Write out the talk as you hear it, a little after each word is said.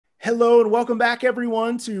Hello and welcome back,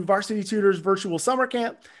 everyone, to Varsity Tutors Virtual Summer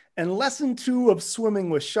Camp and Lesson 2 of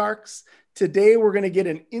Swimming with Sharks. Today, we're going to get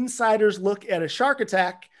an insider's look at a shark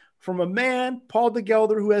attack from a man, Paul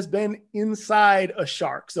Gelder, who has been inside a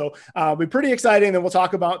shark. So it'll be pretty exciting. Then we'll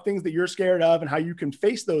talk about things that you're scared of and how you can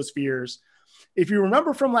face those fears. If you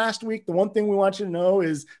remember from last week, the one thing we want you to know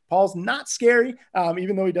is Paul's not scary,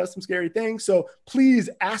 even though he does some scary things. So please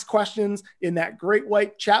ask questions in that great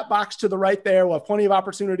white chat box to the right there. We'll have plenty of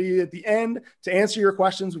opportunity at the end to answer your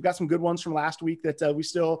questions. We've got some good ones from last week that we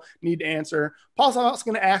still need to answer. Paul's also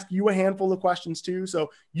going to ask you a handful of questions too.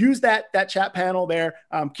 So use that chat panel there.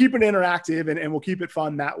 Keep it interactive and we'll keep it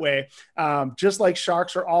fun that way. Just like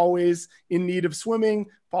sharks are always in need of swimming,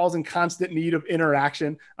 Paul's in constant need of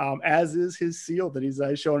interaction, as is his seal that he's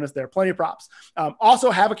showing us there. Plenty of props. Also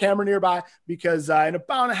have a camera nearby because in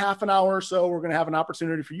about a half an hour or so, we're going to have an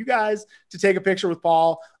opportunity for you guys to take a picture with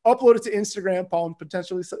Paul, upload it to Instagram, Paul and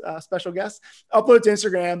potentially special guests, upload it to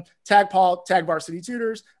Instagram, tag Paul, tag Varsity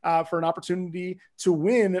Tutors for an opportunity to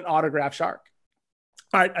win an autographed shark.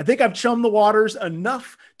 All right, I think I've chummed the waters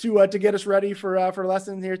enough to get us ready for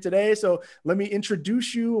lesson here today. So let me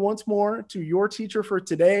introduce you once more to your teacher for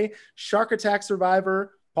today, shark attack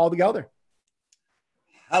survivor, Paul Gelder.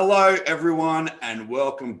 Hello, everyone, and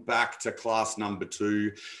welcome back to class number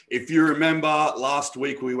 2. If you remember, last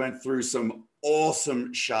week we went through some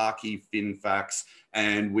awesome sharky fin facts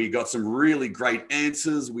and we got some really great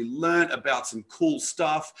answers. We learned about some cool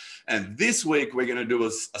stuff. And this week we're going to do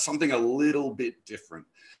something a little bit different.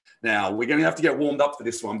 Now, we're going to have to get warmed up for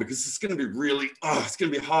this one because it's going to be it's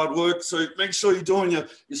going to be hard work. So make sure you're doing your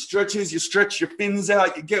stretches, you stretch your fins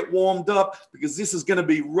out, you get warmed up because this is going to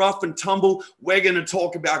be rough and tumble. We're going to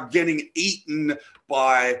talk about getting eaten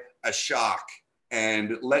by a shark.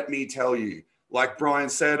 And let me tell you, like Brian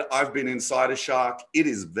said, I've been inside a shark. It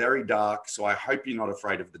is very dark, so I hope you're not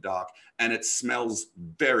afraid of the dark. And it smells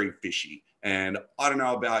very fishy. And I don't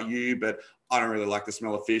know about you, but I don't really like the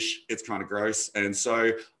smell of fish. It's kind of gross. And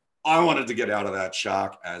so I wanted to get out of that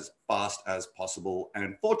shark as fast as possible.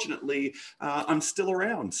 And fortunately, I'm still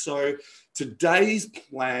around. So today's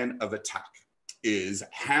plan of attack is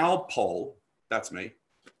how Paul, that's me,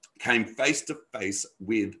 came face to face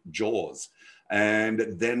with Jaws.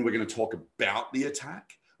 And then we're going to talk about the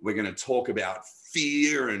attack. We're going to talk about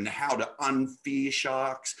fear and how to unfear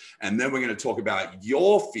sharks. And then we're going to talk about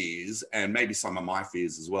your fears and maybe some of my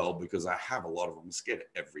fears as well, because I have a lot of them. I'm scared of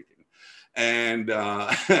everything. And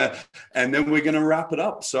then we're going to wrap it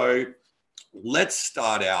up. So let's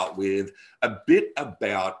start out with a bit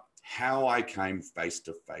about how I came face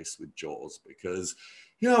to face with Jaws, because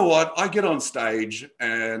you know what? I get on stage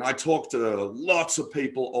and I talk to lots of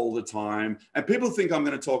people all the time, and people think I'm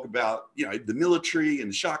going to talk about, the military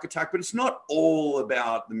and the shark attack, but it's not all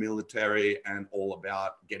about the military and all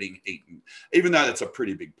about getting eaten, even though that's a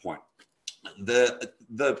pretty big point. The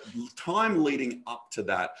time leading up to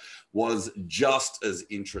that was just as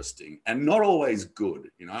interesting and not always good.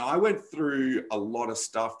 I went through a lot of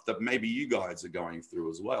stuff that maybe you guys are going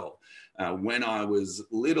through as well. When I was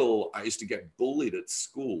little, I used to get bullied at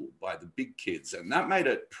school by the big kids, and that made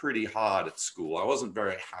it pretty hard at school. I wasn't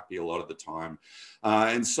very happy a lot of the time.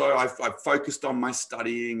 And so I focused on my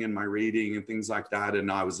studying and my reading and things like that.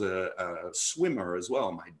 And I was a swimmer as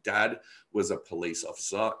well. My dad was a police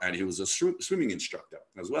officer and he was a swimming instructor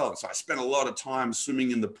as well. And so I spent a lot of time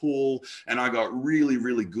swimming in the pool and I got really,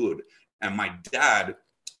 really good. And my dad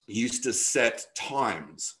used to set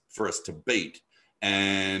times for us to beat.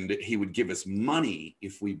 And he would give us money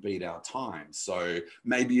if we beat our time. So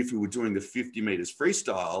maybe if we were doing the 50 meters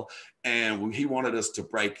freestyle and he wanted us to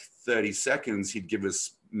break 30 seconds, he'd give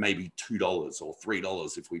us maybe $2 or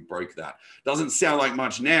 $3 if we broke that. Doesn't sound like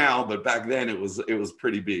much now, but back then it was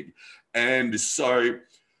pretty big. And so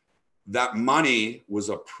that money was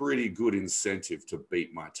a pretty good incentive to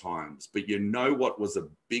beat my times. But you know what was a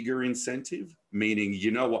bigger incentive? Meaning,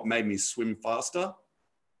 you know what made me swim faster?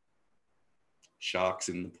 Sharks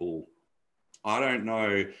in the pool. I don't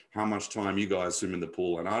know how much time you guys swim in the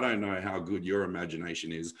pool, and I don't know how good your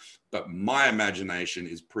imagination is, but my imagination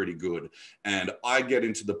is pretty good. And I get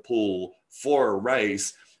into the pool for a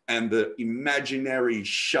race, and the imaginary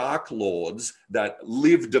shark lords that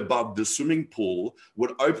lived above the swimming pool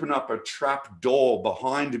would open up a trap door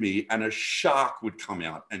behind me and a shark would come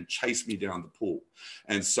out and chase me down the pool.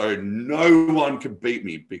 And so no one could beat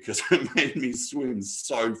me because it made me swim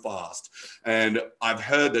so fast. And I've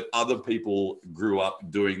heard that other people grew up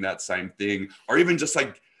doing that same thing, or even just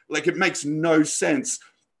like it makes no sense.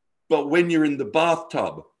 But when you're in the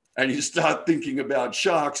bathtub and you start thinking about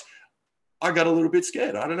sharks, I got a little bit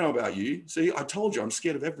scared. I don't know about you. See, I told you I'm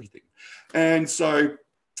scared of everything. And so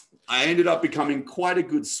I ended up becoming quite a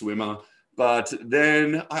good swimmer. But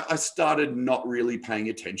then I started not really paying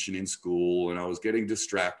attention in school, and I was getting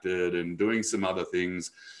distracted and doing some other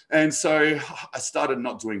things. And so I started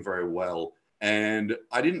not doing very well. And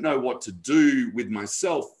I didn't know what to do with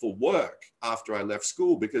myself for work after I left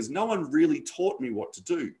school because no one really taught me what to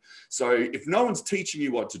do. So if no one's teaching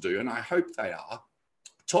you what to do, and I hope they are,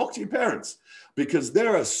 talk to your parents, because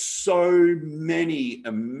there are so many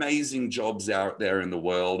amazing jobs out there in the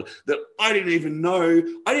world that I didn't even know.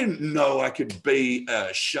 I didn't know I could be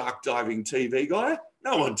a shark diving TV guy.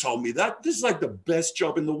 No one told me that. This is like the best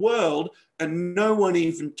job in the world, and no one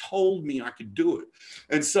even told me I could do it.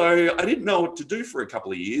 And so I didn't know what to do for a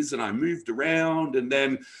couple of years, and I moved around, and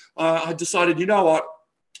then I decided, you know what?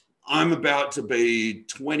 I'm about to be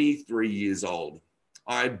 23 years old.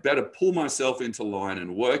 I'd better pull myself into line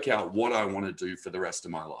and work out what I want to do for the rest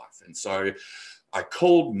of my life. And so I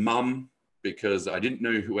called mum because I didn't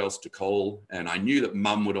know who else to call. And I knew that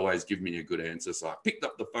mum would always give me a good answer. So I picked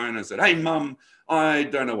up the phone and said, hey, mum, I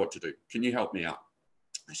don't know what to do. Can you help me out?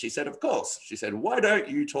 She said, of course. She said, why don't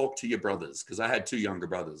you talk to your brothers? Because I had two younger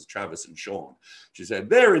brothers, Travis and Sean. She said,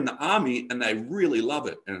 they're in the army and they really love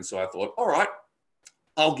it. And so I thought, all right,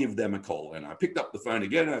 I'll give them a call. And I picked up the phone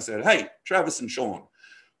again and I said, hey, Travis and Sean,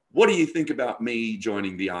 what do you think about me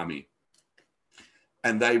joining the army?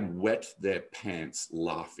 And they wet their pants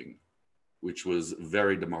laughing, which was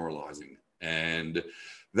very demoralizing. And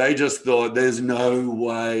they just thought, there's no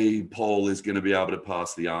way Paul is going to be able to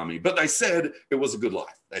pass the army. But they said it was a good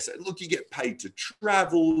life. They said, look, you get paid to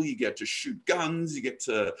travel, you get to shoot guns, you get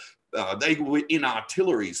to, they were in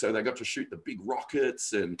artillery, so they got to shoot the big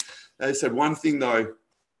rockets. And they said, one thing though,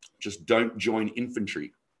 just don't join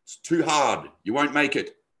infantry. It's too hard. You won't make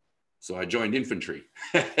it. So I joined infantry.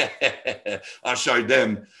 I showed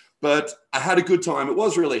them, but I had a good time. It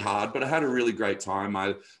was really hard, but I had a really great time.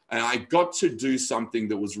 And I got to do something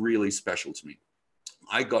that was really special to me.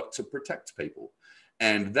 I got to protect people.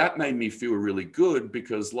 And that made me feel really good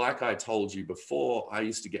because, like I told you before, I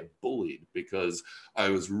used to get bullied because I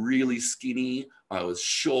was really skinny, I was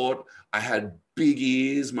short, I had big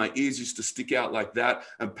ears, my ears used to stick out like that,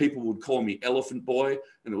 and people would call me Elephant Boy,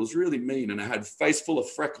 and it was really mean, and I had a face full of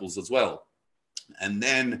freckles as well. And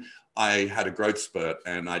then I had a growth spurt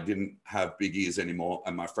and I didn't have big ears anymore,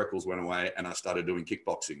 and my freckles went away, and I started doing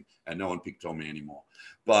kickboxing, and no one picked on me anymore.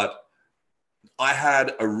 But I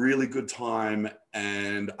had a really good time,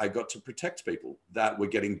 and I got to protect people that were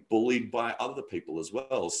getting bullied by other people as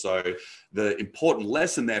well. So the important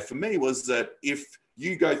lesson there for me was that if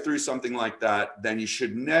you go through something like that, then you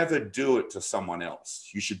should never do it to someone else.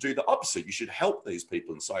 You should do the opposite. You should help these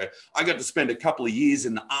people. And so I got to spend a couple of years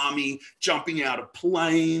in the army, jumping out of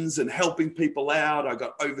planes and helping people out. I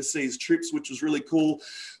got overseas trips, which was really cool.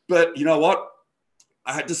 But you know what?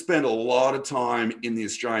 I had to spend a lot of time in the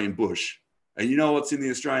Australian bush. And you know what's in the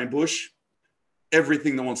Australian bush?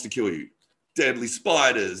 Everything that wants to kill you. Deadly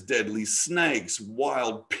spiders, deadly snakes,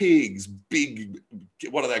 wild pigs, big,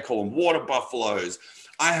 what do they call them? Water buffaloes.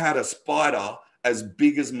 I had a spider as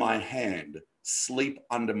big as my hand sleep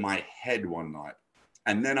under my head one night.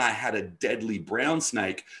 And then I had a deadly brown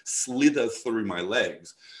snake slither through my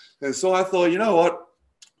legs. And so I thought, you know what?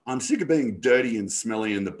 I'm sick of being dirty and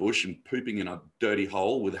smelly in the bush and pooping in a dirty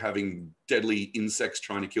hole with having deadly insects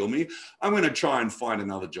trying to kill me. I'm going to try and find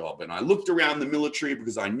another job. And I looked around the military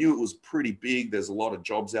because I knew it was pretty big. There's a lot of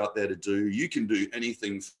jobs out there to do. You can do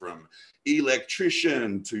anything from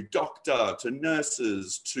electrician to doctor to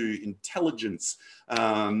nurses to intelligence.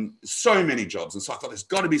 So many jobs. And so I thought there's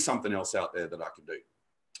got to be something else out there that I can do.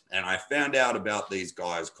 And I found out about these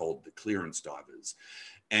guys called the clearance divers.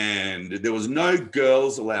 And there was no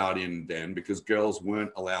girls allowed in then because girls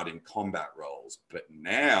weren't allowed in combat roles. But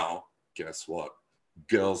now, guess what?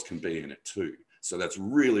 Girls can be in it too. So that's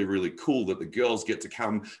really, really cool that the girls get to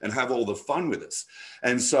come and have all the fun with us.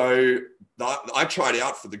 And so I tried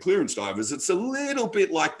out for the clearance divers. It's a little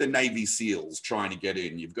bit like the Navy SEALs trying to get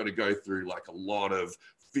in. You've got to go through like a lot of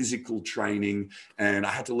physical training, and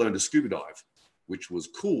I had to learn to scuba dive, which was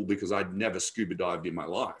cool because I'd never scuba dived in my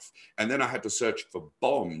life. And then I had to search for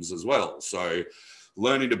bombs as well. So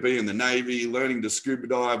learning to be in the Navy, learning to scuba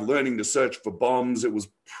dive, learning to search for bombs, it was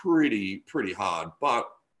pretty hard, but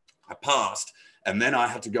I passed. And then I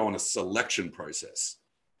had to go on a selection process.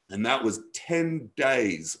 And that was 10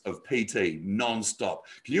 days of PT nonstop.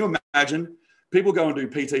 Can you imagine? People go and do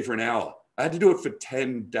PT for an hour. I had to do it for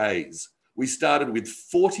 10 days. We started with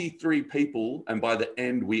 43 people, and by the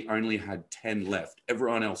end, we only had 10 left.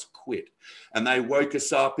 Everyone else quit. And they woke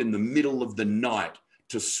us up in the middle of the night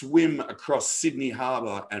to swim across Sydney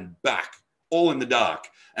Harbour and back, all in the dark.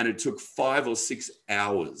 And it took 5 or 6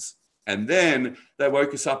 hours And then they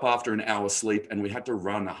woke us up after an hour's sleep and we had to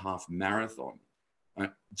run a half marathon.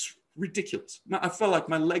 It's ridiculous. I felt like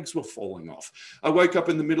my legs were falling off. I woke up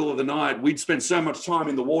in the middle of the night. We'd spent so much time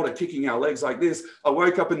in the water kicking our legs like this. I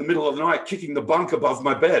woke up in the middle of the night kicking the bunk above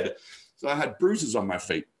my bed. So I had bruises on my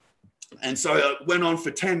feet. And so it went on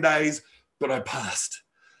for 10 days, but I passed.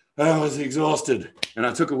 I was exhausted and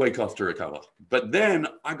I took a week off to recover. But then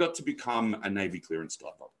I got to become a Navy clearance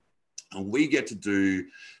diver. And we get to do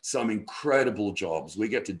some incredible jobs. We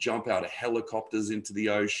get to jump out of helicopters into the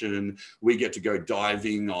ocean. We get to go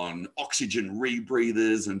diving on oxygen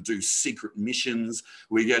rebreathers and do secret missions.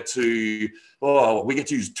 We get to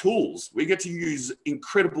use tools. We get to use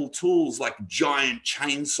incredible tools like giant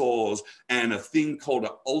chainsaws and a thing called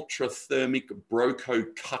an ultrathermic broco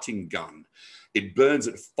cutting gun. It burns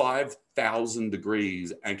at 5,000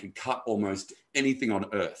 degrees and can cut almost anything on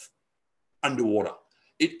Earth underwater.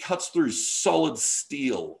 It cuts through solid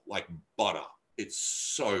steel like butter. It's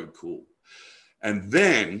so cool. And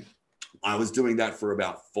then I was doing that for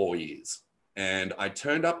about 4 years. And I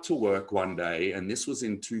turned up to work one day, and this was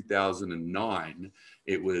in 2009.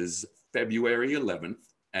 It was February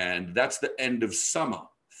 11th, and that's the end of summer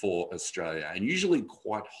for Australia, and usually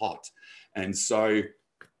quite hot. And so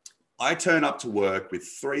I turn up to work with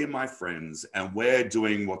 3 of my friends, and we're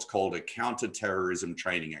doing what's called a counter-terrorism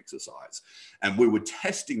training exercise. And we were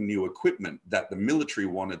testing new equipment that the military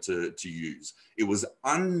wanted to use. It was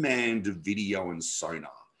unmanned video and sonar.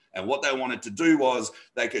 And what they wanted to do was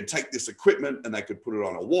they could take this equipment and they could put it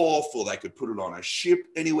on a wharf, or they could put it on a ship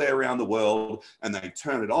anywhere around the world, and they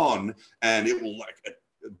turn it on and it will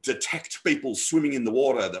detect people swimming in the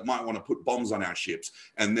water that might want to put bombs on our ships.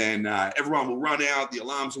 And then everyone will run out, the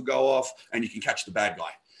alarms will go off, and you can catch the bad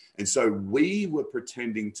guy. And so we were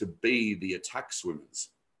pretending to be the attack swimmers.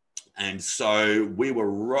 And so we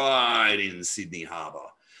were right in Sydney Harbour.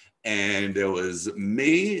 And there was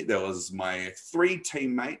me, there was my 3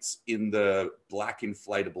 teammates in the black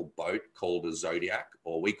inflatable boat called a Zodiac,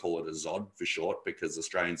 or we call it a Zod for short, because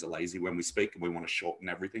Australians are lazy when we speak and we want to shorten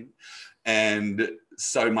everything. And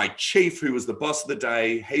so my chief, who was the boss of the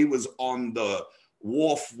day, he was on the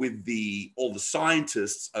wharf with all the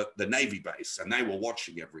scientists at the Navy base, and they were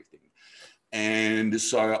watching everything. And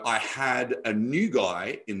so I had a new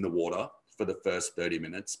guy in the water for the first 30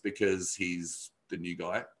 minutes because he's the new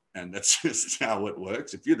guy. And that's just how it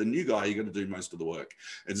works. If you're the new guy, you're going to do most of the work.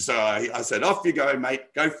 And so I said, off you go,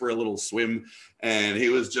 mate, go for a little swim. And he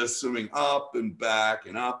was just swimming up and back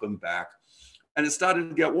and up and back. And it started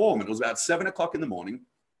to get warm. It was about 7 o'clock in the morning.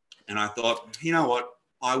 And I thought, you know what?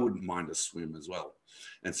 I wouldn't mind a swim as well.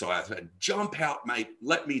 And so I said, jump out, mate,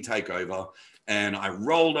 let me take over. And I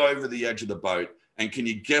rolled over the edge of the boat. And can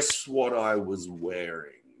you guess what I was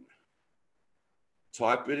wearing?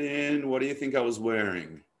 Type it in. What do you think I was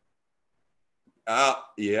wearing?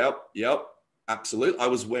 Yep, absolutely. I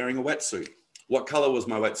was wearing a wetsuit. What color was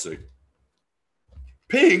my wetsuit?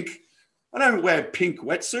 Pink? I don't wear pink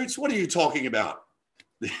wetsuits. What are you talking about?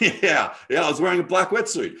 Yeah, I was wearing a black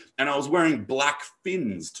wetsuit, and I was wearing black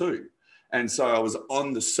fins too. And so I was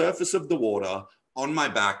on the surface of the water, on my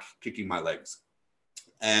back, kicking my legs.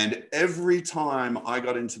 And every time I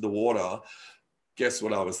got into the water, guess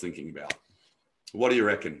what I was thinking about? What do you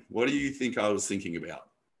reckon? What do you think I was thinking about?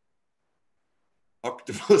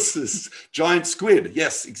 Octopuses, giant squid.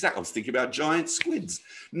 Yes, exactly. I was thinking about giant squids.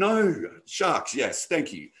 No, sharks. Yes,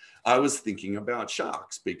 thank you. I was thinking about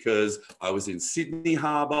sharks because I was in Sydney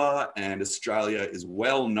Harbour, and Australia is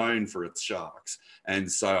well known for its sharks.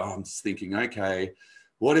 And so I'm just thinking, okay,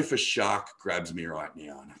 what if a shark grabs me right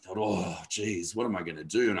now? And I thought, oh, geez, what am I going to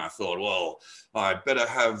do? And I thought, well, I better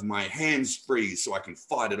have my hands free so I can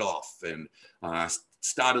fight it off. And I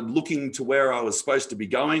started looking to where I was supposed to be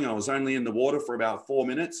going. I was only in the water for about 4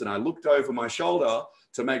 minutes, and I looked over my shoulder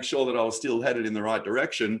to make sure that I was still headed in the right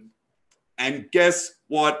direction. And guess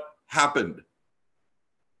what happened?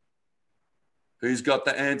 Who's got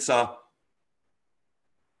the answer?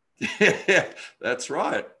 Yeah, that's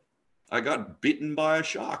right. I got bitten by a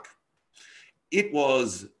shark. It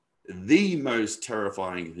was the most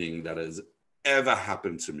terrifying thing that has ever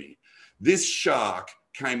happened to me. This shark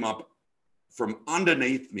came up from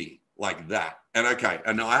underneath me like that. And okay,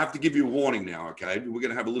 and I have to give you a warning now, okay? We're going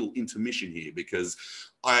to have a little intermission here because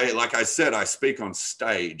like I said, I speak on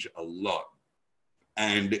stage a lot.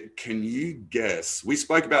 And can you guess? We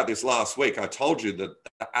spoke about this last week. I told you that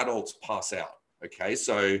the adults pass out, okay?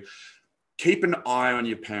 So keep an eye on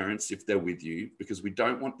your parents if they're with you, because we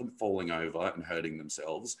don't want them falling over and hurting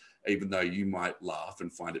themselves, even though you might laugh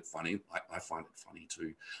and find it funny. I find it funny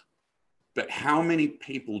too. But how many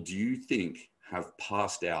people do you think have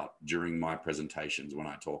passed out during my presentations when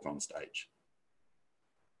I talk on stage?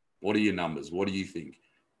 What are your numbers? What do you think?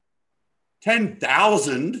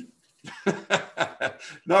 10,000?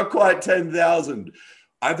 Not quite 10,000.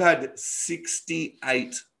 I've had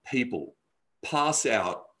 68 people pass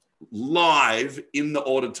out live in the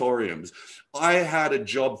auditoriums. I had a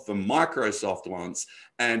job for Microsoft once,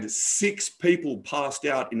 and 6 people passed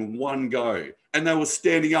out in one go, and they were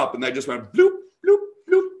standing up and they just went bloop, bloop,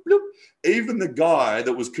 bloop, bloop. Even the guy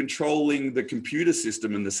that was controlling the computer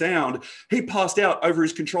system and the sound, he passed out over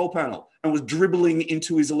his control panel and was dribbling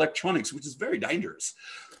into his electronics, which is very dangerous.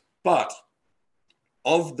 But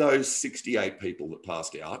of those 68 people that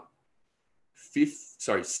passed out,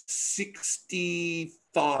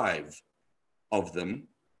 65 of them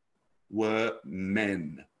were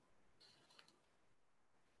men.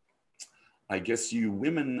 I guess you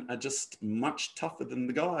women are just much tougher than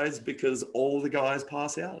the guys because all the guys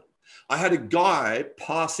pass out. I had a guy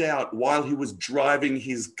pass out while he was driving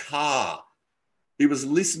his car. He was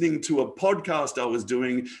listening to a podcast I was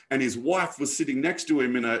doing, and his wife was sitting next to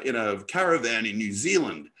him in a caravan in New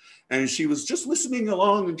Zealand. And she was just listening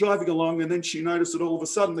along and driving along, and then she noticed that all of a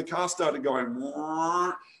sudden the car started going,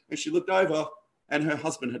 and she looked over, and her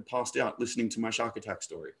husband had passed out listening to my shark attack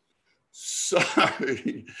story. So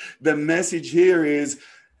the message here is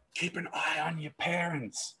keep an eye on your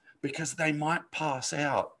parents because they might pass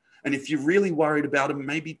out. And if you're really worried about them,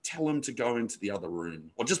 maybe tell them to go into the other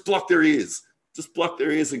room or just block their ears. Just block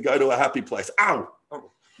their ears and go to a happy place. Ow!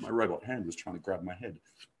 Oh, my robot hand was trying to grab my head.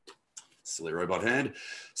 Silly robot hand.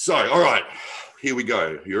 So, all right, here we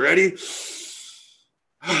go. You ready?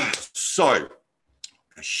 So,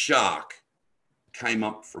 a shark came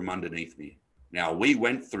up from underneath me. Now, we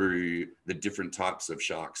went through the different types of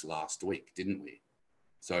sharks last week, didn't we?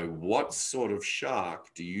 So what sort of shark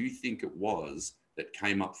do you think it was that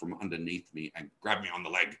came up from underneath me and grabbed me on the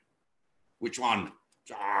leg? Which one?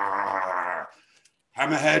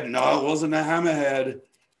 Hammerhead? No, it wasn't a hammerhead.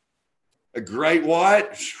 A great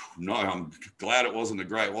white? No, I'm glad it wasn't a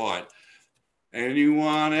great white.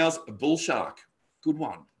 Anyone else? A bull shark. Good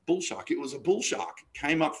one. Bull shark. It was a bull shark.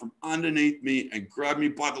 Came up from underneath me and grabbed me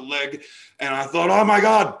by the leg. And I thought, oh my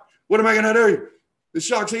God, what am I going to do? The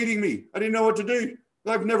shark's eating me. I didn't know what to do.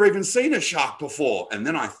 I've never even seen a shark before. And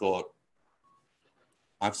then I thought,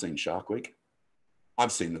 I've seen Shark Week.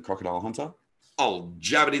 I've seen The Crocodile Hunter. I'll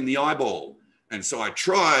jab it in the eyeball. And so I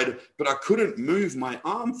tried, but I couldn't move my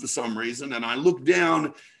arm for some reason. And I looked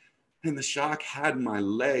down and the shark had my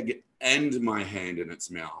leg and my hand in its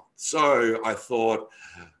mouth. So I thought,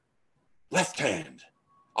 left hand.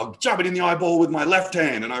 I'll jab it in the eyeball with my left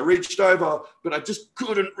hand. And I reached over, but I just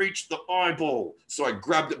couldn't reach the eyeball. So I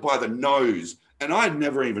grabbed it by the nose. And I'd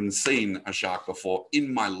never even seen a shark before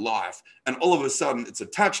in my life. And all of a sudden it's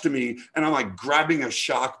attached to me and I'm like grabbing a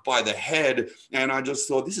shark by the head. And I just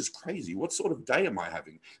thought, this is crazy. What sort of day am I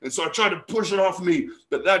having? And so I tried to push it off me,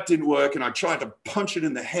 but that didn't work. And I tried to punch it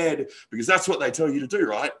in the head because that's what they tell you to do,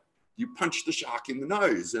 right? You punch the shark in the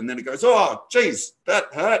nose and then it goes, oh, geez,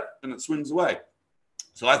 that hurt. And it swims away.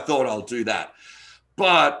 So I thought I'll do that.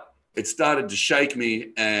 But it started to shake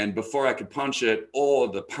me, and before I could punch it, or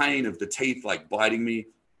the pain of the teeth like biting me,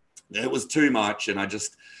 it was too much, and I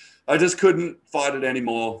just couldn't fight it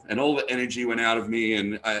anymore, and all the energy went out of me,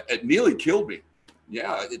 and it nearly killed me.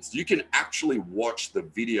 Yeah, you can actually watch the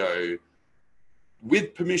video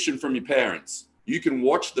with permission from your parents. You can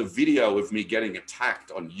watch the video of me getting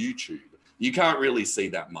attacked on YouTube. You can't really see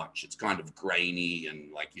that much. It's kind of grainy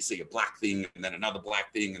and like you see a black thing and then another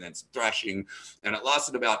black thing and then some thrashing. And it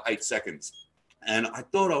lasted about 8 seconds. And I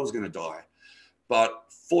thought I was going to die. But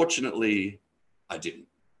fortunately, I didn't,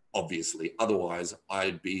 obviously. Otherwise,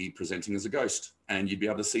 I'd be presenting as a ghost and you'd be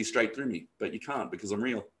able to see straight through me. But you can't because I'm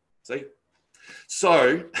real. See?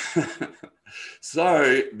 So,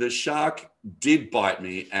 so the shark did bite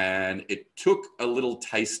me and it took a little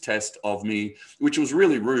taste test of me, which was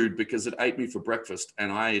really rude because it ate me for breakfast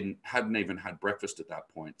and I hadn't even had breakfast at that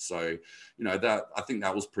point. So, you know, that I think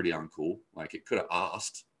that was pretty uncool. Like it could have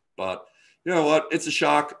asked, but you know what? It's a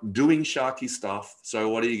shark doing sharky stuff. So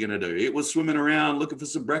what are you going to do? It was swimming around looking for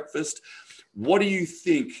some breakfast. What do you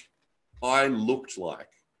think I looked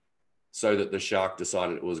like so that the shark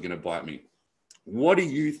decided it was going to bite me? What do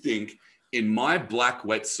you think in my black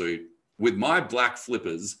wetsuit with my black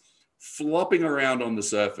flippers flopping around on the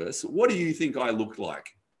surface? What do you think I looked like?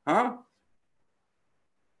 Huh?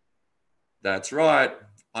 That's right.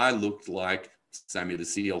 I looked like Sammy the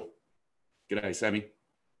Seal. G'day, Sammy.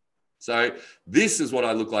 So this is what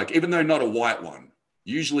I look like, even though not a white one.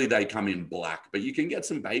 Usually they come in black, but you can get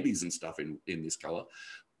some babies and stuff in this color.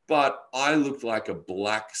 But I looked like a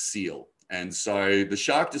black seal. And so the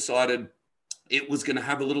shark decided it was going to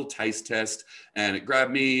have a little taste test, and it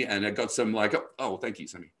grabbed me and it got some like, oh, thank you,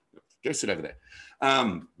 Sammy. Go sit over there.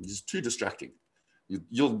 It's too distracting.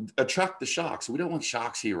 You'll attract the sharks. We don't want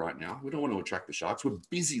sharks here right now. We don't want to attract the sharks. We're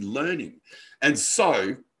busy learning. And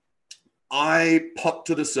so I popped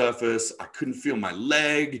to the surface. I couldn't feel my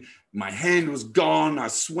leg. My hand was gone. I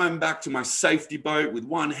swam back to my safety boat with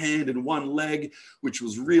one hand and one leg, which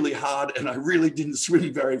was really hard. And I really didn't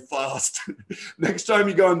swim very fast. Next time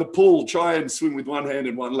you go in the pool, try and swim with one hand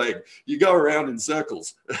and one leg. You go around in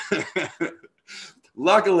circles.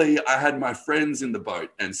 Luckily, I had my friends in the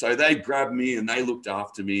boat. And so they grabbed me and they looked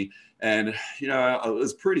after me. And, you know, it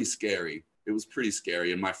was pretty scary. It was pretty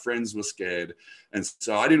scary. And my friends were scared. And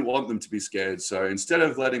so I didn't want them to be scared. So instead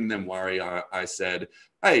of letting them worry, I said,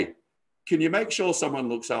 hey, can you make sure someone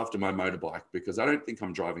looks after my motorbike? Because I don't think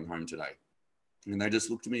I'm driving home today. And they just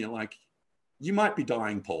looked at me and like, you might be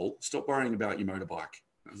dying, Paul. Stop worrying about your motorbike.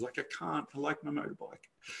 I was like, I can't. I like my motorbike.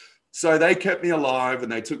 So they kept me alive and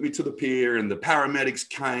they took me to the pier and the paramedics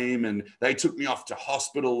came and they took me off to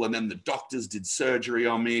hospital and then the doctors did surgery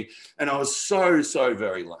on me. And I was so, so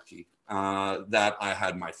very lucky that I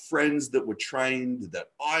had my friends that were trained,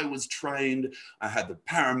 that I was trained. I had the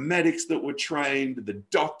paramedics that were trained, the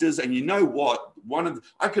doctors. And you know what?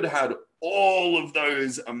 I could have had all of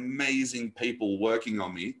those amazing people working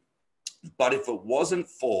on me. But if it wasn't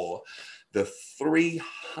for the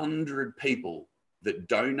 300 people that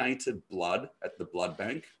donated blood at the blood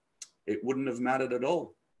bank, it wouldn't have mattered at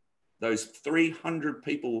all. Those 300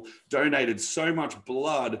 people donated so much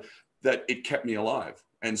blood that it kept me alive.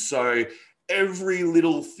 And so every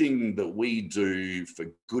little thing that we do for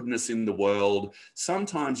goodness in the world,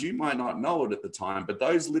 sometimes you might not know it at the time, but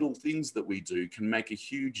those little things that we do can make a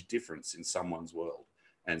huge difference in someone's world.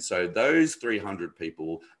 And so those 300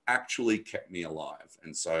 people actually kept me alive.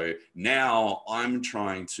 And so now I'm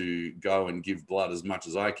trying to go and give blood as much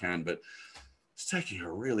as I can, but it's taking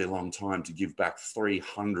a really long time to give back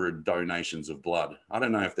 300 donations of blood. I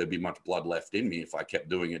don't know if there'd be much blood left in me if I kept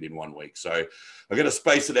doing it in 1 week. So I've got to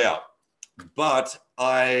space it out. But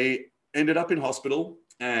I ended up in hospital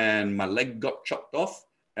and my leg got chopped off.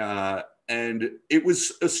 And it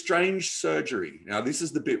was a strange surgery. Now, this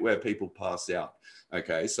is the bit where people pass out.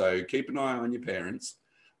 Okay, so keep an eye on your parents.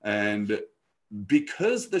 And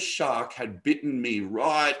because the shark had bitten me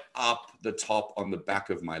right up the top on the back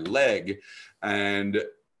of my leg, and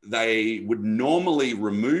they would normally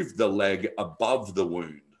remove the leg above the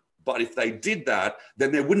wound. But if they did that,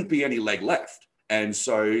 then there wouldn't be any leg left. And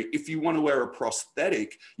so if you want to wear a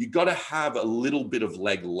prosthetic, you've got to have a little bit of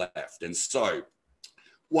leg left. And so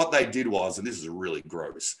what they did was, and this is really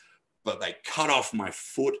gross, but they cut off my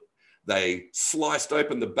foot. They sliced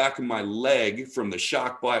open the back of my leg from the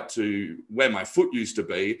shark bite to where my foot used to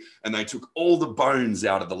be. And they took all the bones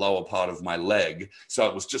out of the lower part of my leg. So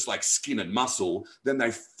it was just like skin and muscle. Then they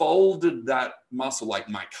folded that muscle, like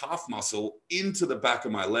my calf muscle, into the back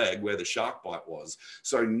of my leg where the shark bite was.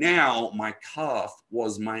 So now my calf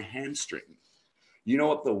was my hamstring. You know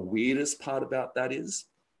what the weirdest part about that is?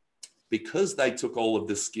 Because they took all of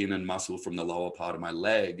the skin and muscle from the lower part of my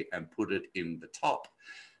leg and put it in the top.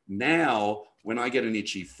 Now, when I get an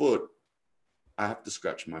itchy foot, I have to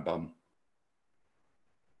scratch my bum.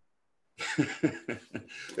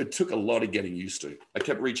 It took a lot of getting used to. I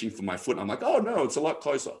kept reaching for my foot. And I'm like, oh no, it's a lot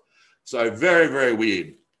closer. So very, very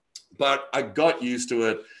weird. But I got used to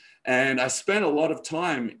it. And I spent a lot of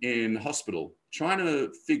time in hospital trying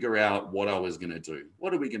to figure out what I was going to do.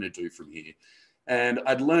 What are we going to do from here? And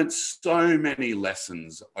I'd learned so many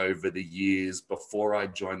lessons over the years before I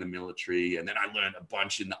joined the military. And then I learned a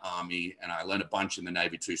bunch in the Army and I learned a bunch in the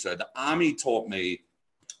Navy too. So the Army taught me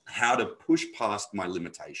how to push past my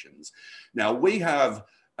limitations. Now we have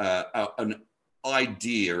an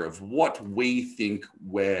idea of what we think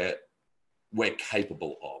we're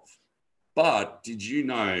capable of. But did you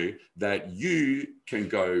know that you can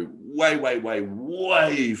go way, way, way,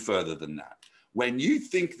 way further than that? When you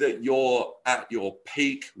think that you're at your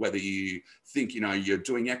peak, whether you think, you're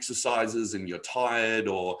doing exercises and you're tired,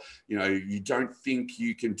 or, you don't think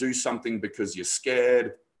you can do something because you're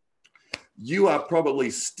scared, you are probably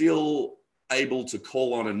still able to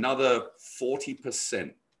call on another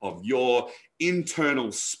 40% of your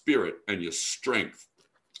internal spirit and your strength,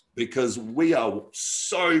 because we are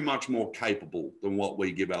so much more capable than what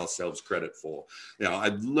we give ourselves credit for. Now,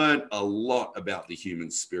 I've learned a lot about the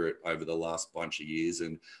human spirit over the last bunch of years,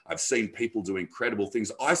 and I've seen people do incredible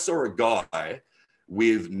things. I saw a guy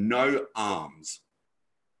with no arms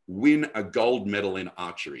win a gold medal in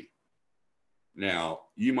archery. Now,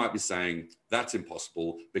 you might be saying, that's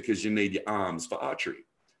impossible because you need your arms for archery.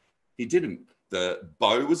 He didn't. The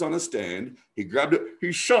bow was on a stand. He grabbed it.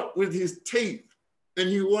 He shot with his teeth and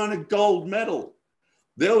he won a gold medal.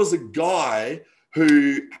 There was a guy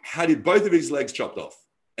who had both of his legs chopped off.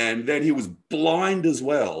 And then he was blind as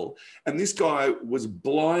well. And this guy was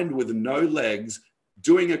blind with no legs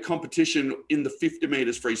doing a competition in the 50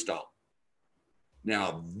 meters freestyle.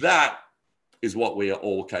 Now that is what we are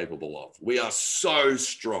all capable of. We are so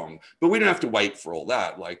strong, but we don't have to wait for all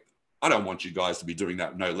that. Like, I don't want you guys to be doing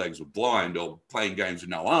that no legs with blind or playing games with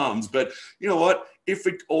no arms. But you know what? If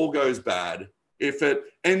it all goes bad, if it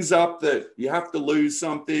ends up that you have to lose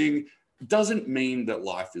something, it doesn't mean that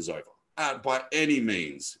life is over. By any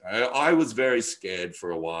means. I was very scared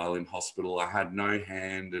for a while in hospital. I had no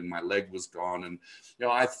hand and my leg was gone. And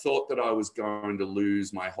I thought that I was going to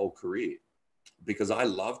lose my whole career because I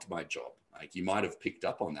loved my job. Like, you might have picked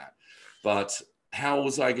up on that. But how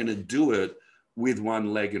was I going to do it with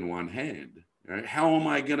one leg and one hand? How am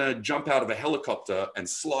I going to jump out of a helicopter and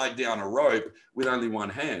slide down a rope with only one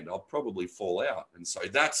hand? I'll probably fall out. And so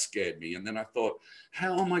that scared me. And then I thought,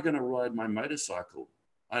 how am I going to ride my motorcycle?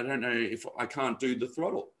 I don't know if I can't do the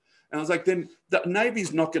throttle. And I was like, then the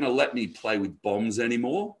Navy's not going to let me play with bombs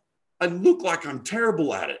anymore. I look like I'm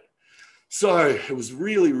terrible at it. So it was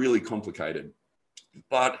really, really complicated.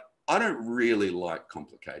 But I don't really like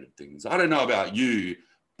complicated things. I don't know about you,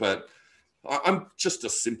 but I'm just a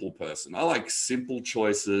simple person. I like simple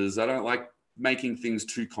choices. I don't like making things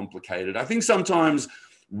too complicated. I think sometimes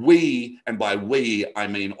we, and by we, I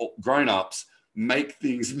mean grown-ups, make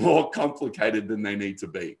things more complicated than they need to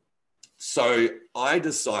be. So I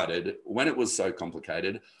decided when it was so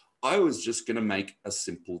complicated, I was just going to make a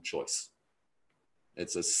simple choice.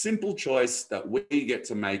 It's a simple choice that we get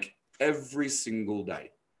to make every single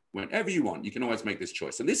day. Whenever you want, you can always make this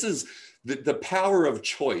choice. And this is the power of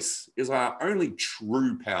choice is our only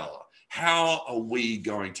true power. How are we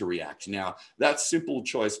going to react? Now, that simple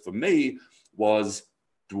choice for me was,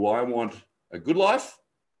 do I want a good life?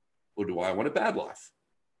 Or do I want a bad life?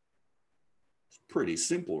 It's pretty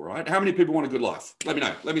simple, right? How many people want a good life? Let me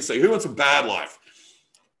know. Let me see. Who wants a bad life?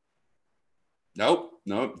 Nope.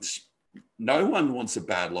 No one wants a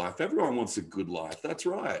bad life. Everyone wants a good life. That's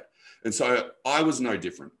right. And so I was no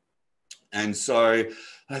different. And so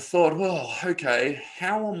I thought, well, okay,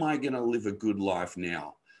 how am I going to live a good life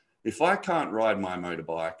now? If I can't ride my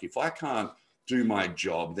motorbike, if I can't do my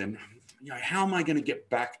job, then how am I going to get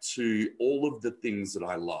back to all of the things that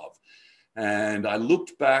I love? And I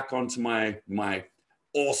looked back onto my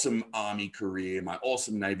awesome Army career, my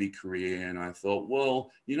awesome Navy career, and I thought,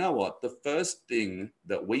 well, you know what? The first thing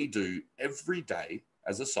that we do every day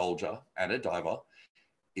as a soldier and a diver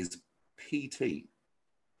is PT,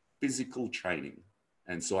 physical training.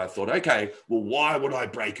 And so I thought, okay, well, why would I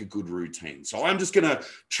break a good routine? So I'm just going to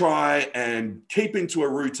try and keep into a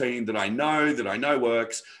routine that I know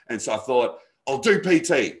works. And so I thought, I'll do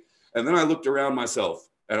PT. And then I looked around myself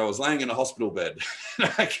and I was laying in a hospital bed.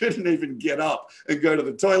 I couldn't even get up and go to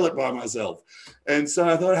the toilet by myself. And so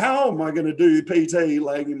I thought, how am I going to do PT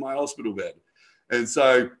laying in my hospital bed? And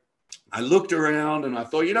so I looked around and I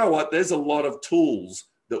thought, you know what? There's a lot of tools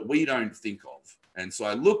that we don't think of. And so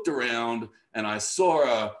I looked around and I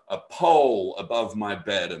saw a pole above my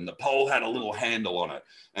bed, and the pole had a little handle on it.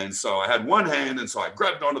 And so I had one hand, and so I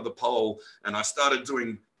grabbed onto the pole and I started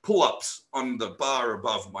doing pull-ups on the bar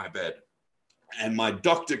above my bed. And my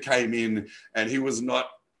doctor came in and he was not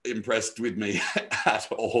impressed with me at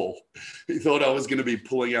all. He thought I was going to be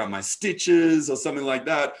pulling out my stitches or something like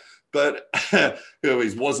that. But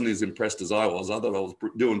he wasn't as impressed as I was. I thought I was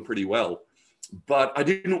doing pretty well. But I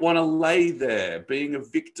didn't want to lay there being a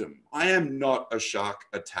victim. I am not a shark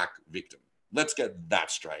attack victim. Let's get that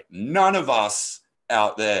straight. None of us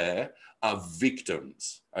out there are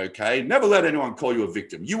victims, okay? Never let anyone call you a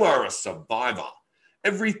victim. You are a survivor.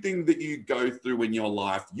 Everything that you go through in your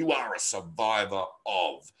life, you are a survivor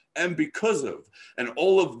of. And because of, and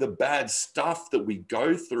all of the bad stuff that we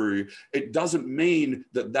go through, it doesn't mean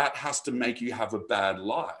that that has to make you have a bad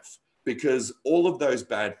life. Because all of those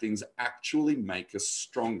bad things actually make us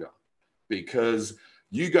stronger. Because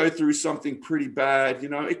you go through something pretty bad,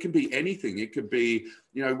 it can be anything. It could be,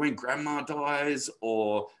 when grandma dies,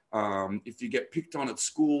 or if you get picked on at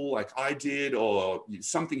school like I did, or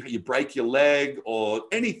something, you break your leg, or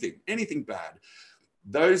anything bad.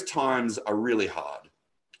 Those times are really hard.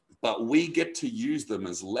 But we get to use them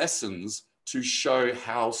as lessons to show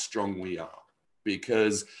how strong we are.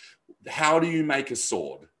 Because how do you make a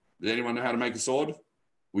sword? Does anyone know how to make a sword?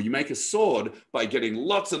 Well, you make a sword by getting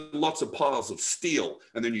lots and lots of piles of steel,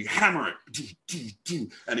 and then you hammer it,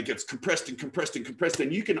 and it gets compressed and compressed and compressed.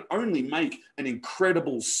 And you can only make an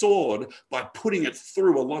incredible sword by putting it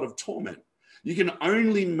through a lot of torment. You can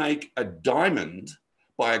only make a diamond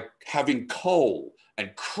by having coal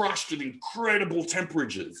and crushed at incredible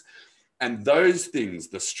temperatures. And those things,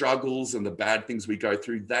 the struggles and the bad things we go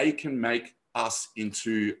through, they can make us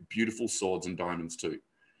into beautiful swords and diamonds too.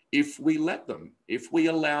 If we let them, if we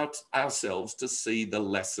allow ourselves to see the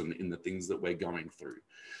lesson in the things that we're going through.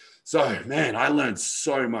 So, man, I learned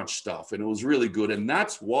so much stuff and it was really good. And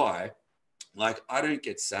that's why, like, I don't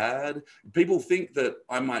get sad. People think that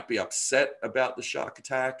I might be upset about the shark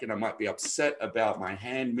attack and I might be upset about my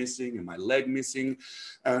hand missing and my leg missing.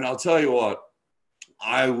 And I'll tell you what,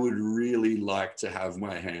 I would really like to have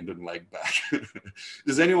my hand and leg back.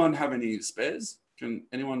 Does anyone have any spares? Can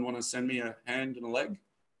anyone want to send me a hand and a leg?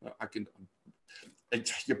 I can.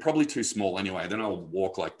 You're probably too small anyway. Then I'll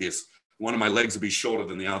walk like this. One of my legs will be shorter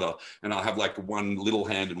than the other, and I'll have like one little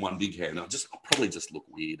hand and one big hand. I'll probably just look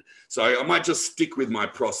weird. So I might just stick with my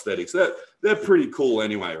prosthetics. They're pretty cool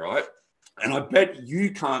anyway, right? And I bet you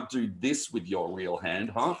can't do this with your real hand,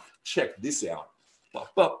 huh? Check this out. Ba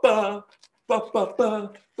ba ba ba ba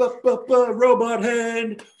ba ba ba ba. Robot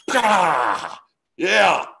hand. Bah!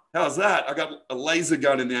 Yeah. How's that? I got a laser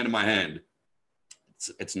gun in the end of my hand.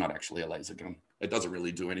 It's not actually a laser gun. It doesn't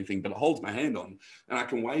really do anything, but it holds my hand on and I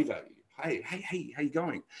can wave at you. Hey, how you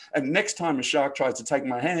going? And next time a shark tries to take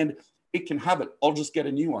my hand, it can have it. I'll just get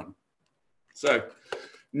a new one. So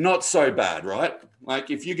not so bad, right? Like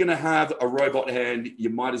if you're going to have a robot hand, you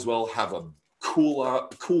might as well have a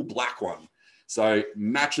cool black one. So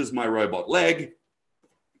matches my robot leg.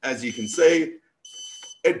 As you can see,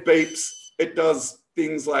 it beeps. It does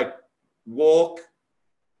things like walk,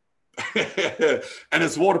 and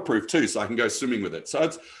it's waterproof too, so I can go swimming with it. So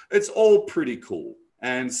it's all pretty cool.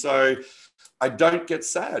 And so I don't get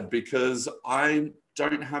sad because I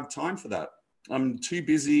don't have time for that. I'm too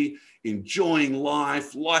busy enjoying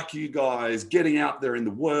life like you guys, getting out there in the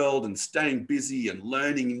world and staying busy and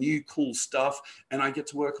learning new cool stuff. And I get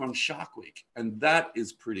to work on Shark Week, and that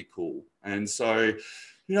is pretty cool. And so,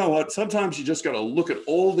 you know what? Sometimes you just got to look at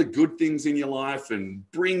all the good things in your life and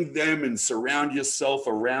bring them and surround yourself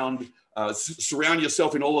in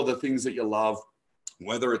all of the things that you love,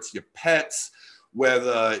 whether it's your pets,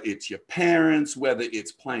 whether it's your parents, whether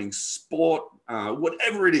it's playing sport,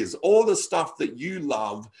 whatever it is, all the stuff that you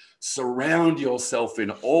love, surround yourself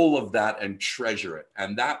in all of that and treasure it.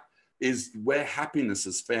 And that is where happiness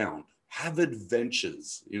is found. Have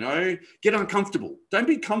adventures, you know, get uncomfortable. Don't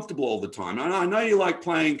be comfortable all the time. I know you like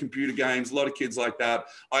playing computer games. A lot of kids like that.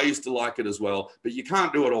 I used to like it as well, but you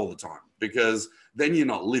can't do it all the time because then you're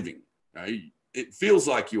not living. You know? It feels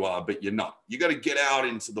like you are, but you're not. You got to get out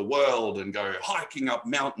into the world and go hiking up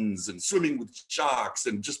mountains and swimming with sharks,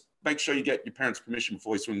 and just make sure you get your parents' permission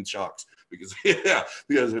before you swim with sharks, because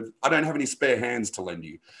I don't have any spare hands to lend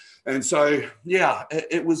you. And so, yeah,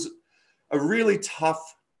 it was a really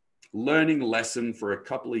tough learning lesson for a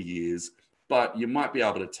couple of years, but you might be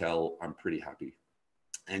able to tell I'm pretty happy.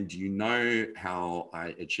 And do you know how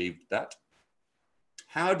I achieved that?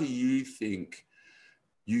 How do you think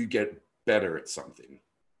you get better at something?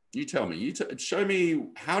 You tell me, show me,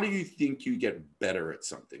 how do you think you get better at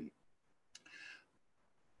something?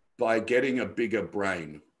 By getting a bigger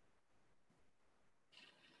brain.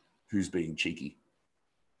 Who's being cheeky?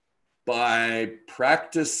 By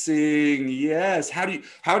practicing, yes. How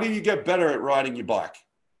do you get better at riding your bike?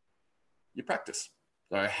 You practice.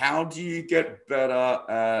 So how do you get better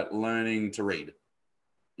at learning to read?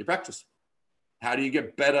 You practice. How do you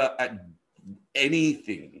get better at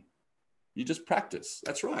anything? You just practice.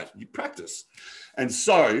 That's right. You practice. And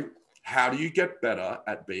so how do you get better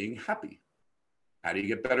at being happy? How do you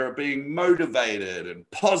get better at being motivated and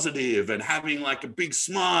positive and having like a big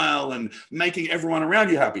smile and making everyone around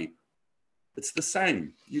you happy? It's the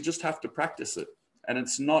same. You just have to practice it. And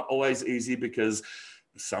it's not always easy because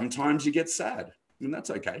sometimes you get sad, and that's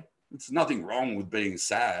okay. It's nothing wrong with being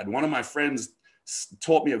sad. One of my friends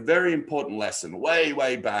taught me a very important lesson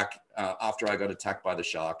way back after I got attacked by the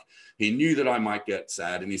shark. He knew that I might get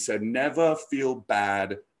sad, and he said, never feel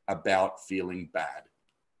bad about feeling bad.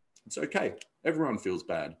 It's okay. Everyone feels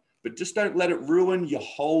bad, but just don't let it ruin your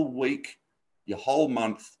whole week, your whole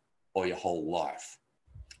month, or your whole life.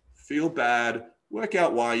 Feel bad, work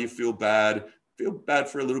out why you feel bad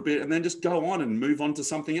for a little bit, and then just go on and move on to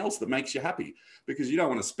something else that makes you happy, because you don't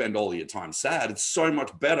want to spend all of your time sad. It's so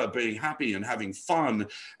much better being happy and having fun,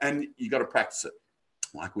 and you got to practice it.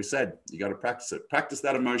 Like we said, you got to practice it. Practice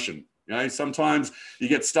that emotion. You know, sometimes you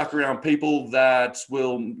get stuck around people that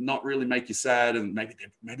will not really make you sad, and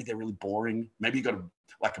maybe they're really boring. Maybe you got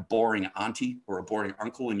like a boring auntie or a boring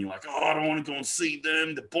uncle, and you're like, oh, I don't want to go and see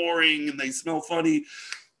them. They're boring and they smell funny.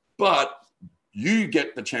 But you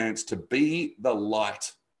get the chance to be the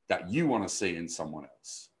light that you want to see in someone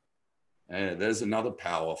else. And there's another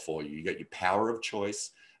power for you. You get your power of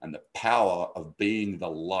choice and the power of being the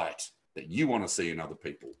light that you want to see in other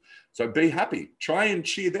people. So be happy. Try and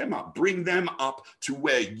cheer them up. Bring them up to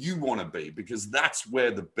where you want to be, because that's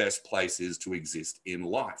where the best place is to exist in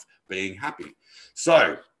life, being happy.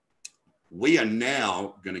 So we are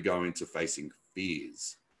now going to go into facing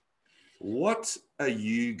fears. What are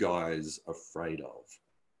you guys afraid of?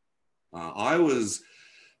 I was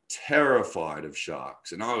terrified of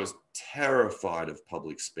sharks, and I was terrified of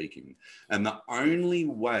public speaking. And the only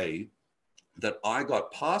way that I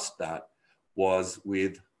got past that was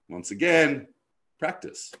with, once again,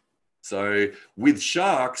 practice. So with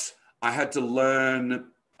sharks, I had to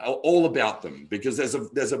learn all about them, because there's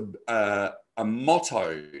a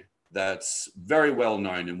motto that's very well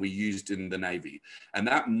known and we used in the Navy. And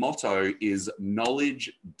that motto is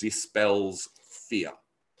knowledge dispels fear.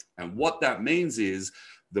 And what that means is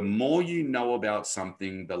the more you know about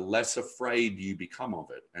something, the less afraid you become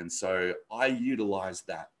of it. And so I utilized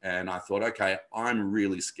that, and I thought, okay, I'm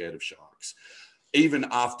really scared of sharks. Even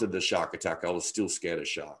after the shark attack, I was still scared of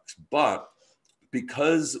sharks. But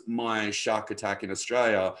because my shark attack in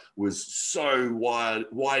Australia was so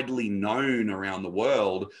widely known around the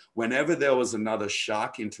world, whenever there was another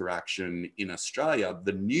shark interaction in Australia,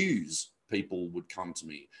 the news people would come to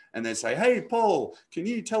me and they'd say, hey, Paul, can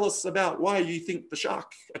you tell us about why you think the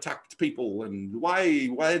shark attacked people, and why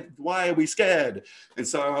are we scared? And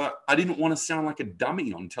so I didn't want to sound like a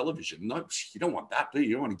dummy on television. No, you don't want that, do you?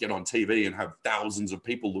 You don't want to get on TV and have thousands of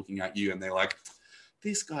people looking at you and they're like,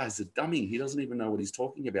 this guy's a dummy. He doesn't even know what he's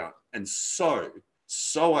talking about. And so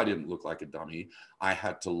I didn't look like a dummy. I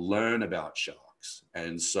had to learn about sharks.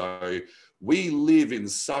 And so we live in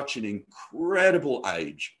such an incredible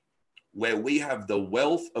age where we have the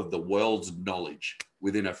wealth of the world's knowledge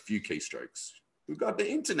within a few keystrokes. We've got the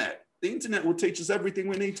internet. The internet will teach us everything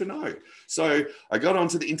we need to know. So I got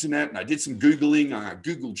onto the internet and I did some Googling. I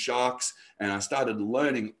Googled sharks and I started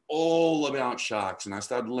learning all about sharks. And I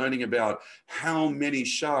started learning about how many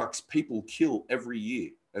sharks people kill every year.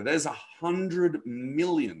 And there's 100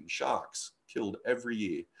 million sharks killed every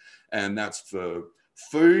year. And that's for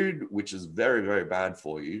food, which is very, very bad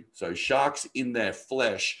for you. So sharks in their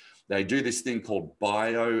flesh, they do this thing called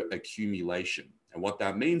bioaccumulation. And what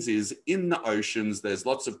that means is in the oceans, there's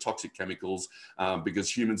lots of toxic chemicals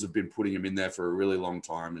because humans have been putting them in there for a really long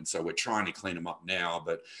time. And so we're trying to clean them up now,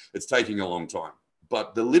 but it's taking a long time.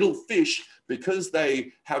 But the little fish, because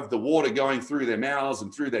they have the water going through their mouths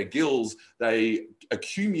and through their gills, they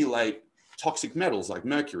accumulate toxic metals like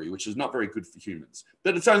mercury, which is not very good for humans.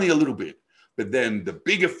 But it's only a little bit. But then the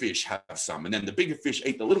bigger fish have some, and then the bigger fish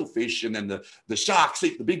eat the little fish, and then the sharks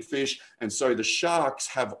eat the big fish. And so the sharks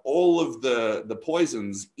have all of the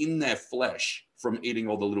poisons in their flesh from eating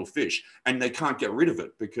all the little fish, and they can't get rid of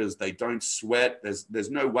it because they don't sweat.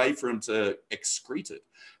 There's no way for them to excrete it.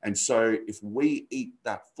 And so if we eat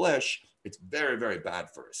that flesh, it's very, very bad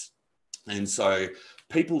for us. And so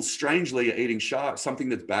people strangely are eating sharks, something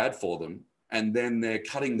that's bad for them. And then they're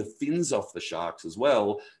cutting the fins off the sharks as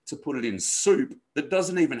well to put it in soup that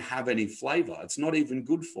doesn't even have any flavor. It's not even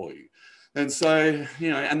good for you. And so,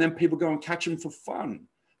 and then people go and catch them for fun.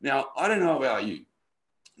 Now, I don't know about you,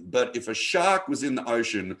 but if a shark was in the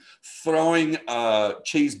ocean throwing a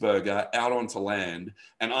cheeseburger out onto land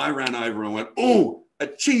and I ran over and went, oh, a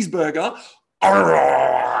cheeseburger,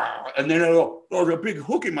 and then there was a big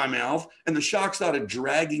hook in my mouth and the shark started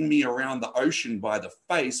dragging me around the ocean by the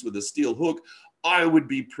face with a steel hook, I would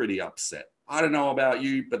be pretty upset. I don't know about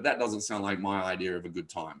you, but that doesn't sound like my idea of a good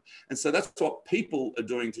time. And so that's what people are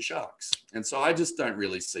doing to sharks. And so I just don't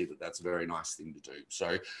really see that that's a very nice thing to do.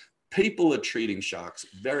 So people are treating sharks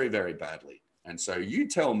very, very badly. And so you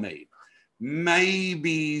tell me,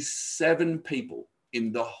 maybe 7 people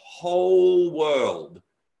in the whole world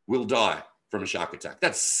will die from a shark attack.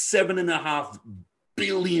 That's 7.5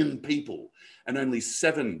 billion people, and only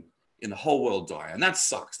 7 in the whole world die. And that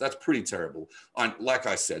sucks. That's pretty terrible. Like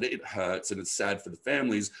I said, it hurts and it's sad for the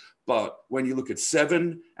families. But when you look at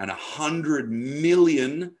 7 and 100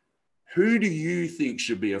 million, who do you think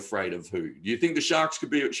should be afraid of who? Do you think the sharks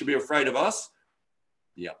should be afraid of us?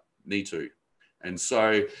 Yeah, me too. And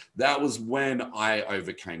so that was when I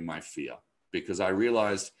overcame my fear, because I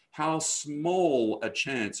realized how small a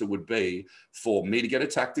chance it would be for me to get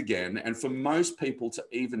attacked again and for most people to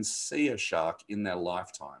even see a shark in their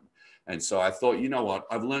lifetime. And so I thought, you know what,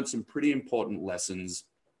 I've learned some pretty important lessons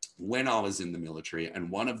when I was in the military.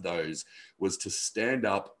 And one of those was to stand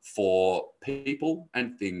up for people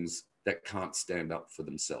and things that can't stand up for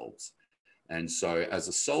themselves. And so as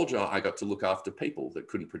a soldier, I got to look after people that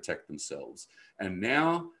couldn't protect themselves. And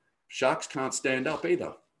now sharks can't stand up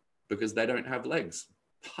either because they don't have legs.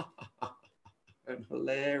 And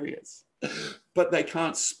hilarious. But they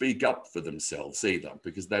can't speak up for themselves either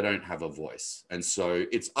because they don't have a voice. And so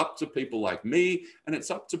it's up to people like me, and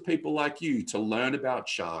it's up to people like you to learn about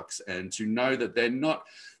sharks and to know that they're not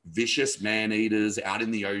vicious man-eaters out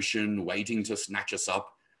in the ocean waiting to snatch us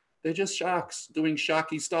up. They're just sharks doing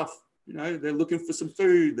sharky stuff. You know, they're looking for some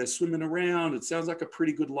food, they're swimming around. It sounds like a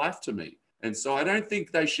pretty good life to me. And so I don't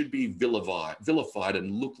think they should be vilified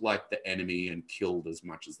and look like the enemy and killed as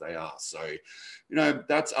much as they are. So, you know,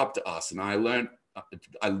 that's up to us. And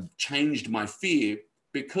I changed my fear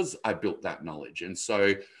because I built that knowledge. And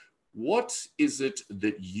so what is it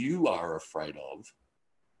that you are afraid of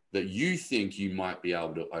that you think you might be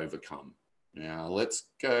able to overcome? Now, let's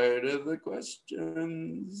go to the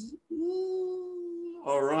questions.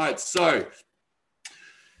 All right. So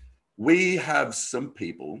we have some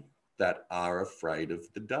people that are afraid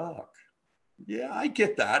of the dark. Yeah, I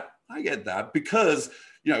get that. Because,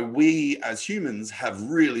 you know, we as humans have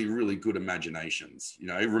really, really good imaginations. You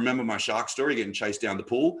know, remember my shark story, getting chased down the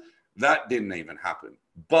pool? That didn't even happen.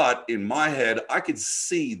 But in my head, I could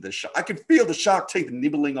see the shark. I could feel the shark teeth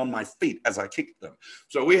nibbling on my feet as I kicked them.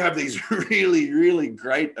 So we have these really, really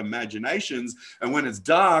great imaginations. And when it's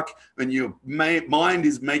dark and your mind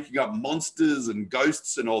is making up monsters and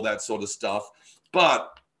ghosts and all that sort of stuff.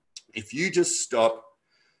 But if you just stop,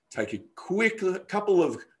 take a couple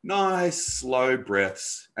of nice, slow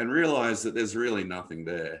breaths and realize that there's really nothing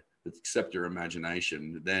there except your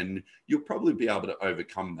imagination, then you'll probably be able to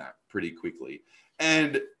overcome that pretty quickly.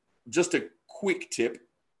 And just a quick tip,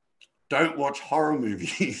 don't watch horror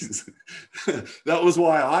movies. That was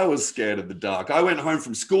why I was scared of the dark. I went home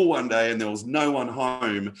from school one day and there was no one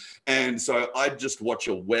home. And so I'd just watch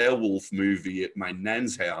a werewolf movie at my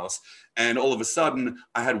nan's house. And all of a sudden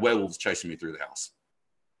I had werewolves chasing me through the house.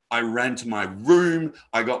 I ran to my room.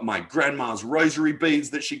 I got my grandma's rosary beads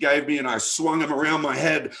that she gave me and I swung them around my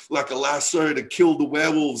head like a lasso to kill the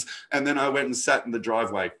werewolves. And then I went and sat in the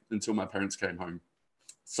driveway until my parents came home.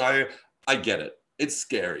 So I get it. It's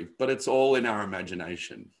scary, but it's all in our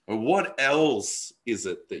imagination. What else is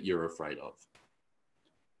it that you're afraid of?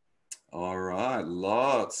 All right,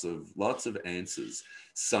 lots of answers.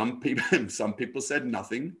 Some people said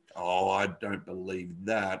nothing. Oh, I don't believe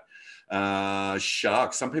that.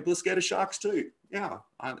 Sharks. Some people are scared of sharks too. Yeah,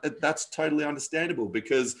 that's totally understandable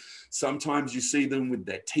because sometimes you see them with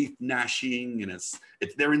their teeth gnashing, and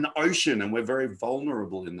they're in the ocean, and we're very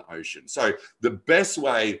vulnerable in the ocean. So the best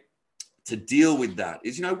way to deal with that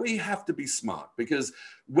is, you know, we have to be smart because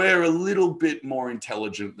we're a little bit more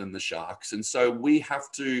intelligent than the sharks. And so we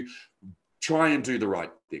have to try and do the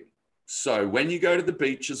right thing. So when you go to the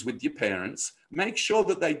beaches with your parents, make sure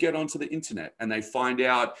that they get onto the internet and they find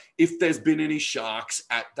out if there's been any sharks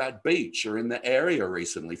at that beach or in the area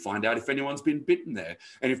recently. Find out if anyone's been bitten there.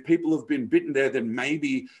 And if people have been bitten there, then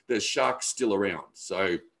maybe there's sharks still around.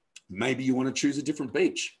 So maybe you want to choose a different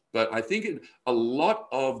beach. But I think a lot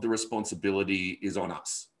of the responsibility is on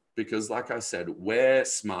us because, like I said, we're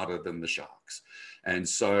smarter than the sharks. And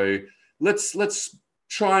so let's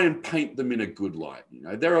try and paint them in a good light. You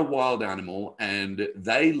know, they're a wild animal and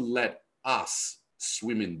they let us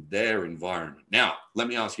swim in their environment. Now, let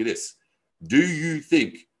me ask you this. Do you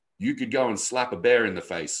think you could go and slap a bear in the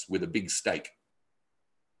face with a big steak?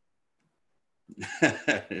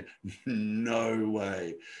 No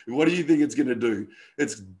way. What do you think it's going to do?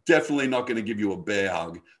 It's definitely not going to give you a bear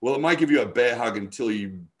hug. Well, it might give you a bear hug until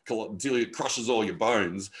it crushes all your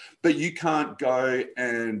bones, but you can't go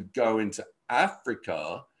into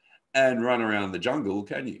Africa and run around the jungle,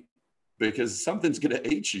 can you? Because something's going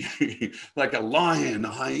to eat you, like a lion, a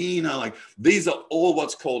hyena. Like these are all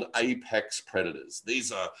what's called apex predators.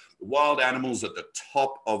 These are wild animals at the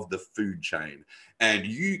top of the food chain, and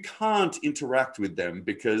you can't interact with them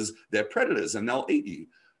because they're predators and they'll eat you.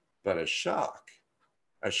 But a shark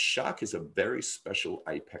is a very special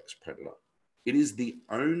apex predator. It is the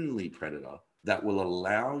only predator that will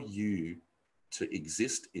allow you to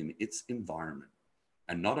exist in its environment.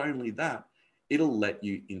 And not only that, it'll let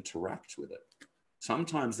you interact with it.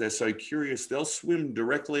 Sometimes they're so curious, they'll swim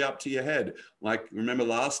directly up to your head. Like, remember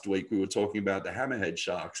last week we were talking about the hammerhead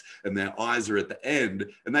sharks and their eyes are at the end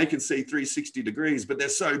and they can see 360 degrees, but they're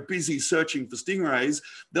so busy searching for stingrays,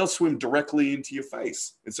 they'll swim directly into your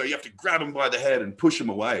face. And so you have to grab them by the head and push them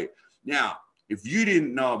away. Now, If you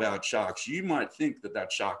didn't know about sharks, you might think that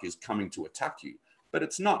that shark is coming to attack you, but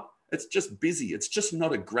it's not. It's just busy. It's just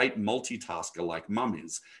not a great multitasker like mum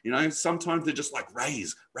is. You know, sometimes they're just like,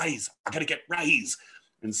 raise, I got to get raise.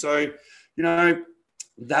 And so, you know,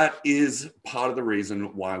 that is part of the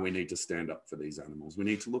reason why we need to stand up for these animals. We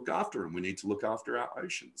need to look after them. We need to look after our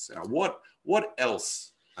oceans. Now, what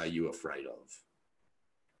else are you afraid of?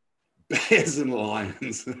 Bears and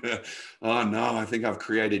lions. Oh no, I think I've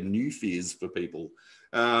created new fears for people.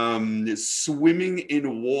 Swimming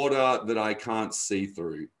in water that I can't see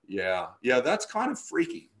through. Yeah, that's kind of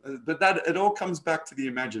freaky. But that it all comes back to the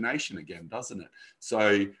imagination again, doesn't it?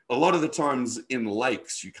 So a lot of the times in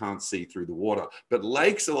lakes, you can't see through the water. But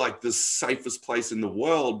lakes are like the safest place in the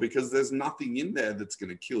world because there's nothing in there that's going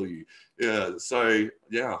to kill you. Yeah. So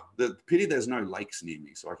yeah, the pity there's no lakes near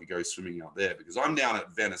me, so I could go swimming out there because I'm down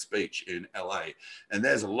at Venice Beach in LA, and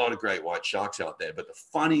there's a lot of great white sharks out there. But the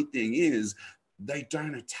funny thing is, they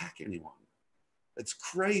don't attack anyone. It's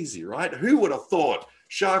crazy, right? Who would have thought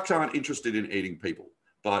sharks aren't interested in eating people?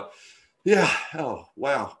 But yeah, oh,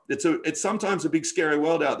 wow. It's sometimes a big, scary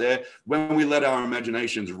world out there when we let our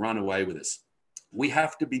imaginations run away with us. We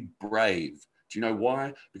have to be brave. Do you know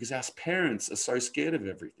why? Because our parents are so scared of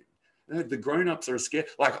everything. The grown-ups are scared.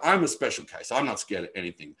 Like, I'm a special case. I'm not scared of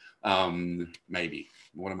anything. Maybe.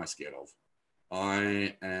 What am I scared of?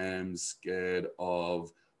 I am scared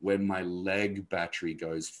of when my leg battery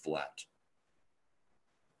goes flat.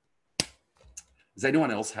 Does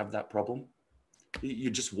anyone else have that problem?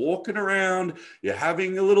 You're just walking around, you're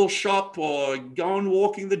having a little shop or going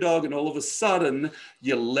walking the dog, and all of a sudden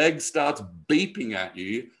your leg starts beeping at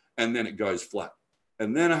you and then it goes flat.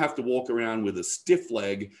 And then I have to walk around with a stiff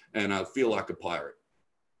leg and I feel like a pirate.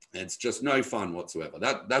 It's just no fun whatsoever.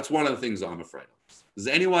 That's one of the things I'm afraid of. Is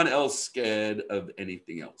anyone else scared of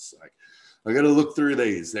anything else? Like, I got to look through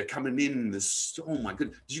these. They're coming in. Oh my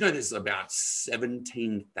goodness. Did you know there's about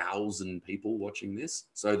 17,000 people watching this?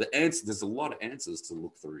 So there's a lot of answers to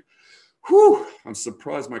look through. Whew, I'm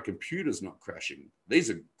surprised my computer's not crashing. These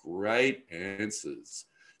are great answers.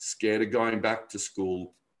 Scared of going back to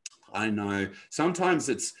school. I know. Sometimes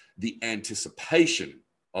it's the anticipation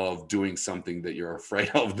of doing something that you're afraid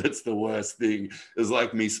of that's the worst thing. It's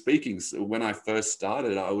like me speaking. So when I first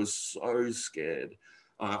started, I was so scared.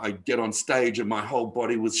 I'd get on stage and my whole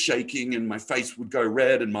body was shaking and my face would go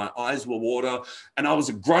red and my eyes were water. And I was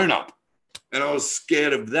a grown-up and I was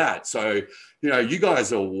scared of that. So, you know, you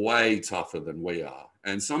guys are way tougher than we are.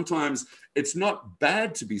 And sometimes it's not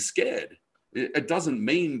bad to be scared. It doesn't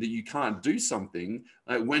mean that you can't do something.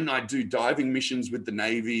 When I do diving missions with the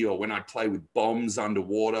Navy or when I play with bombs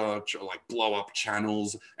underwater, like blow up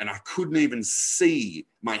channels, and I couldn't even see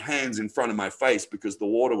my hands in front of my face because the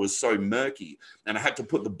water was so murky. And I had to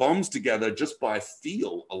put the bombs together just by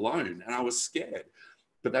feel alone. And I was scared.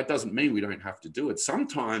 But that doesn't mean we don't have to do it.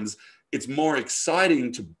 Sometimes it's more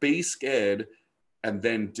exciting to be scared and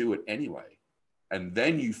then do it anyway. And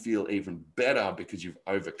then you feel even better because you've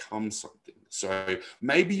overcome something. So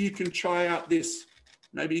maybe you can try out this.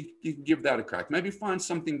 Maybe you can give that a crack. Maybe find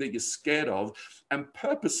something that you're scared of and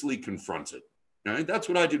purposely confront it. You know, that's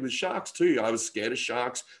what I did with sharks too. I was scared of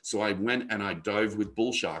sharks. So I went and I dove with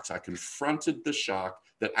bull sharks. I confronted the shark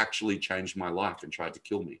that actually changed my life and tried to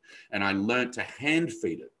kill me. And I learned to hand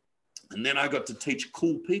feed it. And then I got to teach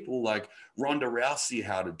cool people like Ronda Rousey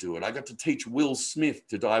how to do it. I got to teach Will Smith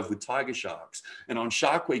to dive with tiger sharks. And on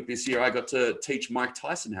Shark Week this year, I got to teach Mike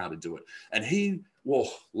Tyson how to do it. And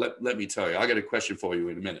let me tell you, I got a question for you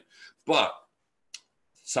in a minute. But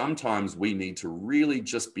sometimes we need to really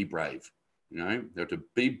just be brave. You know, we have to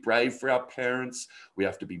be brave for our parents. We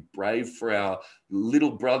have to be brave for our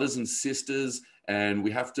little brothers and sisters. And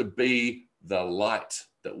we have to be the light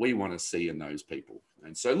that we want to see in those people.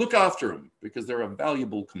 And so look after them because they're a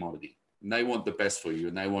valuable commodity and they want the best for you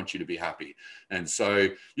and they want you to be happy. And so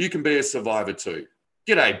you can be a survivor too.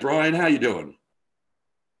 G'day, Brian. How you doing?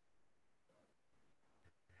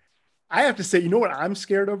 I have to say, you know what I'm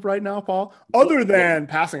scared of right now, Paul? Other than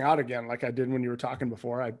passing out again, like I did when you were talking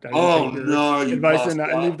before. I didn't take your advice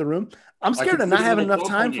and leave the room. I'm scared of not having enough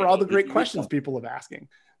time for all the great questions people have asking.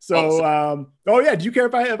 So, do you care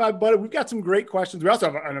if I but we've got some great questions. We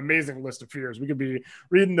also have an amazing list of fears. We could be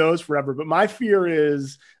reading those forever. But my fear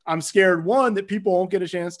is I'm scared, one, that people won't get a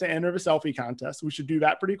chance to enter the selfie contest. We should do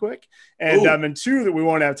that pretty quick. And two, that we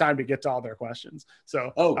won't have time to get to all their questions.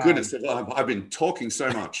 So, goodness, I've been talking so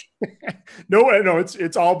much. No,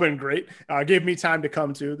 it's all been great. Gave me time to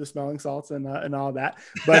come to the smelling salts and all that.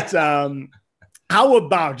 But how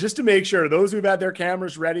about, just to make sure, those who've had their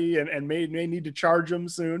cameras ready and may need to charge them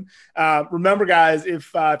soon, remember, guys,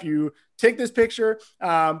 if you take this picture,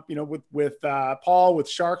 with Paul, with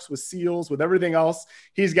sharks, with seals, with everything else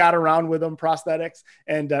he's got around with him, prosthetics,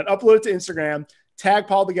 and upload it to Instagram. Tag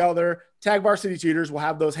Paul the Gelder, tag Varsity Tutors. We'll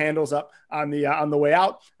have those handles up on the way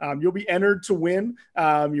out. You'll be entered to win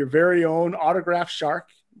your very own autographed shark,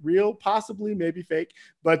 real, possibly, maybe fake.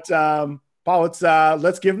 But Paul,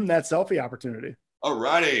 let's give him that selfie opportunity. All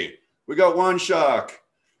righty, we got one shark.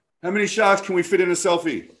 How many sharks can we fit in a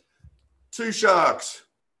selfie? 2 sharks,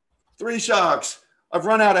 3 sharks. I've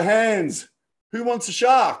run out of hands. Who wants a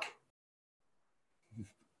shark?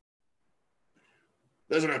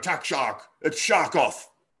 There's an attack shark. It's shark off.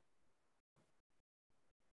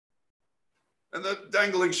 And the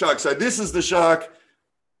dangling shark. So this is the shark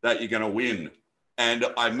that you're going to win. And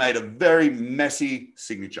I made a very messy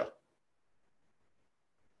signature.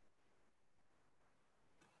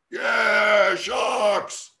 Yeah,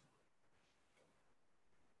 sharks.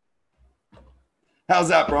 How's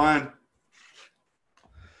that, Brian?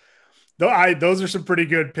 Those are some pretty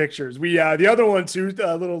good pictures. The other one too,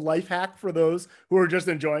 a little life hack for those who are just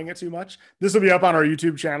enjoying it too much. This will be up on our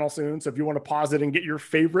YouTube channel soon. So if you want to pause it and get your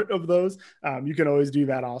favorite of those, you can always do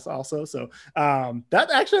that also. So that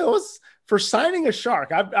actually was for signing a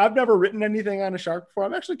shark. I've never written anything on a shark before.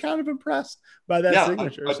 I'm actually kind of impressed by that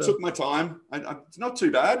signature. I took my time. It's not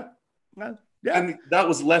too bad. Yeah. And that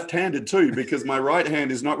was left-handed too, because my right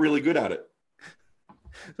hand is not really good at it.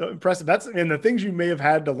 So impressive. That's the things you may have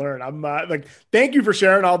had to learn. I'm thank you for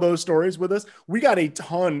sharing all those stories with us. We got a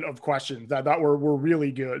ton of questions that I thought were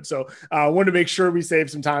really good. So I wanted to make sure we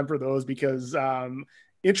save some time for those because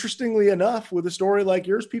interestingly enough, with a story like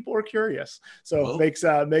yours, people are curious. So makes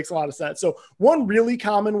a lot of sense. So one really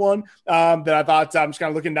common one that I thought I'm just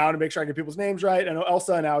kind of looking down to make sure I get people's names right. I know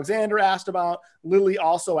Elsa and Alexander asked about, Lily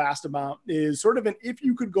also asked about, is sort of an if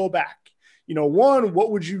you could go back. One,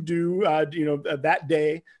 what would you do, that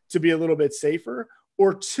day to be a little bit safer?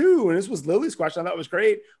 Or 2, and this was Lily's question, I thought was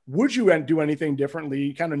great. Would you do anything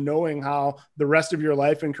differently, kind of knowing how the rest of your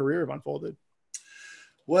life and career have unfolded?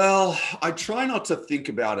 Well, I try not to think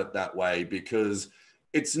about it that way because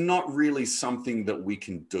it's not really something that we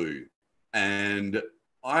can do. And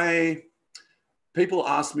people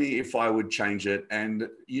ask me if I would change it. And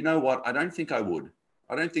you know what? I don't think I would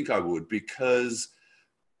because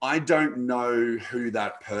I don't know who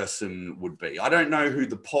that person would be. I don't know who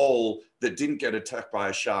the Paul that didn't get attacked by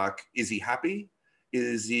a shark. Is he happy?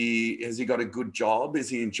 Has he got a good job? Is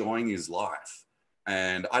he enjoying his life?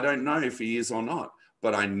 And I don't know if he is or not,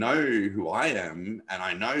 but I know who I am. And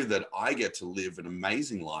I know that I get to live an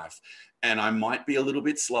amazing life. And I might be a little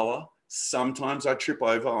bit slower. Sometimes I trip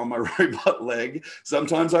over on my robot leg.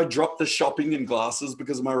 Sometimes I drop the shopping and glasses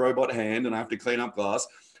because of my robot hand and I have to clean up glass.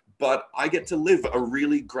 But I get to live a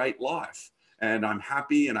really great life and I'm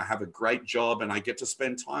happy and I have a great job and I get to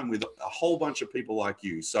spend time with a whole bunch of people like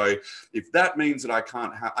you. So if that means that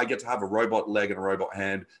I get to have a robot leg and a robot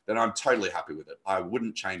hand, then I'm totally happy with it. I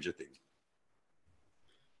wouldn't change a thing.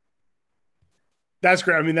 That's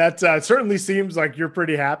great. I mean, that certainly seems like you're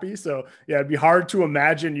pretty happy. So yeah, it'd be hard to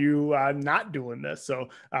imagine you not doing this. So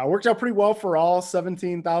worked out pretty well for all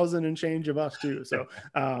 17,000 and change of us too. So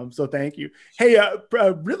so thank you. Hey,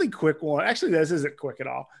 a really quick one. Actually, this isn't quick at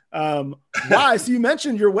all. Why? So you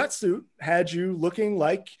mentioned your wetsuit had you looking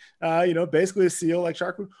like basically a seal, like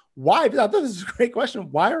shark food. Why? I thought this is a great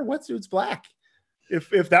question. Why are wetsuits black?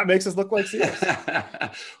 If that makes us look like seals.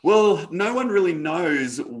 Well, no one really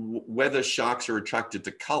knows whether sharks are attracted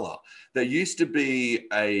to color. There used to be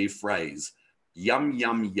a phrase, yum,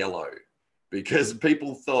 yum, yellow, because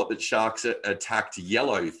people thought that sharks attacked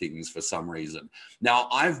yellow things for some reason. Now,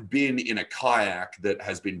 I've been in a kayak that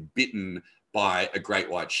has been bitten by a great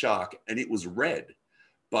white shark and it was red.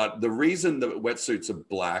 But the reason that wetsuits are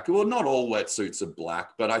black, well, not all wetsuits are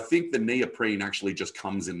black, but I think the neoprene actually just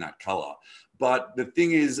comes in that color. But the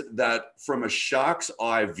thing is that from a shark's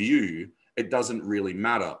eye view, it doesn't really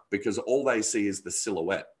matter because all they see is the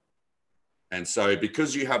silhouette. And so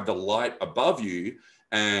because you have the light above you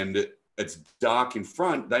and it's dark in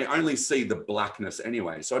front, they only see the blackness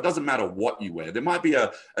anyway. So it doesn't matter what you wear. There might be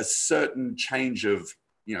a certain change of,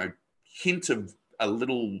 hint of a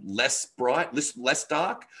little less bright, less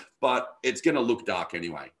dark, but it's going to look dark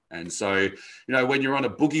anyway. And so, when you're on a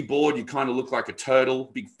boogie board, you kind of look like a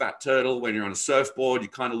turtle, big fat turtle. When you're on a surfboard, you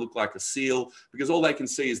kind of look like a seal because all they can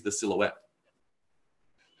see is the silhouette.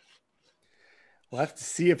 We'll have to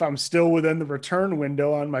see if I'm still within the return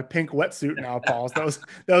window on my pink wetsuit now, Paul. So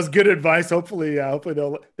that was good advice. Hopefully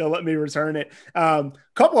they'll let me return it.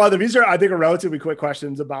 Couple other, these are, I think, are relatively quick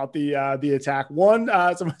questions about the attack. One,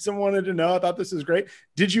 someone wanted to know, I thought this is great.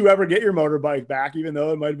 Did you ever get your motorbike back, even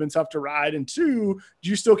though it might have been tough to ride? And two, do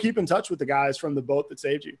you still keep in touch with the guys from the boat that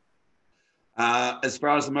saved you? As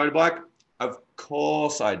far as the motorbike, of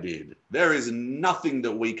course I did. There is nothing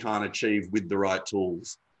that we can't achieve with the right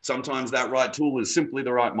tools. Sometimes that right tool is simply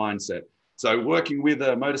the right mindset. So working with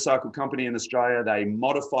a motorcycle company in Australia, they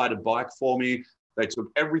modified a bike for me. They took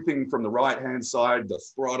everything from the right-hand side, the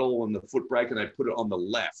throttle and the foot brake, and they put it on the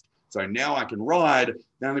left. So now I can ride.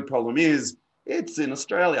 The only problem is it's in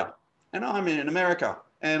Australia and I'm in America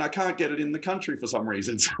and I can't get it in the country for some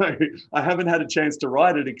reason. So I haven't had a chance to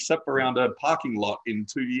ride it except around a parking lot in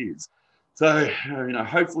 2 years. So,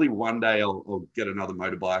 hopefully one day I'll get another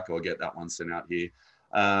motorbike or get that one sent out here.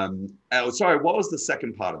 Sorry, what was the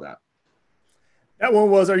second part of that? That one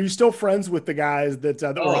was, are you still friends with the guys that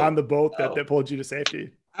were on the boat that pulled you to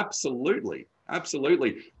safety? Absolutely.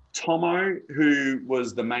 Absolutely. Tomo, who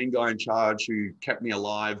was the main guy in charge, who kept me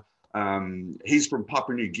alive. He's from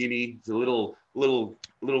Papua New Guinea. He's a little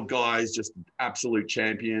guy, he's just absolute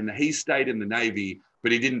champion. He stayed in the Navy,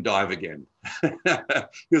 but he didn't dive again.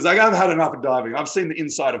 He was like, I've had enough of diving. I've seen the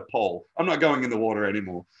inside of pole. I'm not going in the water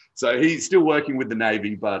anymore. So he's still working with the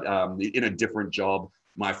Navy, but in a different job.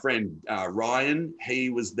 My friend Ryan, he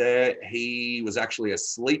was there. He was actually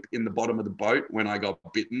asleep in the bottom of the boat when I got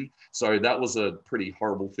bitten. So that was a pretty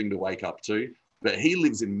horrible thing to wake up to. But he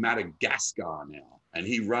lives in Madagascar now, and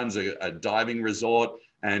he runs a diving resort,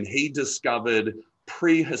 and he discovered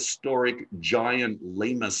prehistoric giant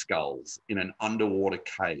lemur skulls in an underwater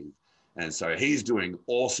cave. And so he's doing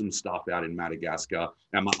awesome stuff out in Madagascar.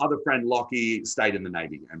 Now, my other friend, Lockie, stayed in the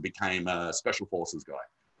Navy and became a special forces guy.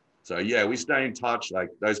 So, yeah, we stay in touch. Like,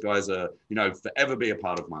 those guys are, forever be a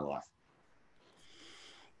part of my life.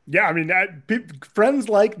 Yeah, I mean, friends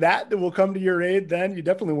like that will come to your aid, then you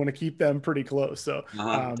definitely want to keep them pretty close. So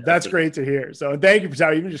that's great to hear. So thank you for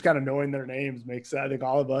telling, even just kind of knowing their names makes, I think,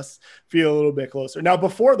 all of us feel a little bit closer. Now,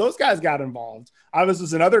 before those guys got involved, this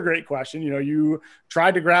was another great question. You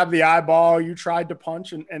tried to grab the eyeball, you tried to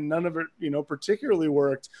punch, and none of it, particularly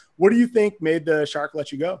worked. What do you think made the shark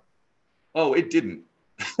let you go? Oh, it didn't.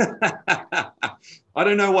 I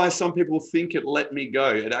don't know why some people think it let me go.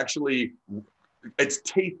 It actually... its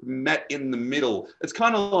teeth met in the middle. It's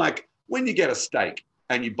kind of like when you get a steak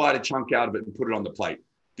and you bite a chunk out of it and put it on the plate.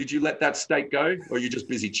 Did you let that steak go, or are you just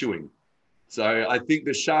busy chewing? So I think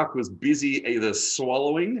the shark was busy either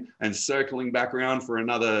swallowing and circling back around for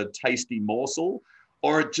another tasty morsel,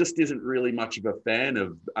 or it just isn't really much of a fan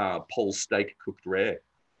of Paul's steak cooked rare.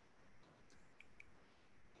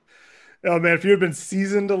 Oh man, if you had been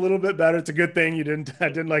seasoned a little bit better, it's a good thing you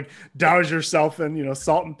didn't like douse yourself in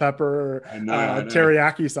salt and pepper or I know.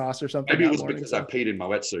 teriyaki sauce or something. Maybe it was because I peed in my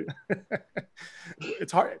wetsuit.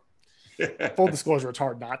 It's hard. Full disclosure, it's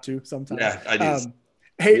hard not to sometimes. Yeah, it is.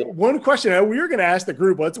 Hey, one question we were going to ask the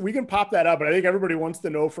group. We can pop that up, but I think everybody wants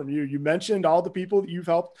to know from you. You mentioned all the people that you've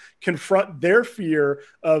helped confront their fear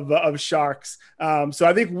of sharks. So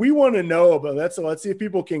I think we want to know about that. So let's see if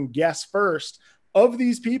people can guess first. Of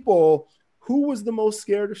these people, who was the most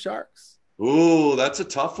scared of sharks? Ooh, that's a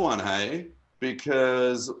tough one, hey?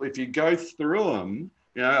 Because if you go through them,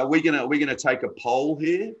 are we gonna take a poll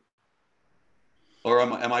here, or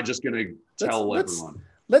am I just gonna tell everyone?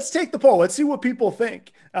 Let's take the poll. Let's see what people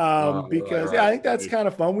think. Because I think that's kind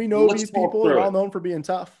of fun. We know these people are all known for being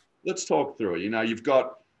tough. Let's talk through it. You've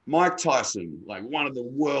got Mike Tyson, like one of the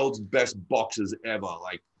world's best boxers ever.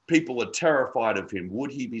 Like, people are terrified of him.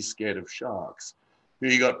 Would he be scared of sharks?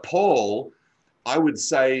 You got Paul. I would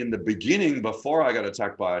say in the beginning, before I got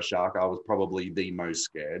attacked by a shark, I was probably the most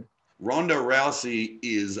scared. Ronda Rousey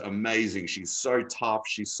is amazing. She's so tough.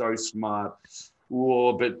 She's so smart.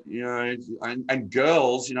 Oh, but, and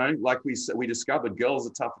girls, like we discovered, girls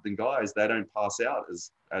are tougher than guys. They don't pass out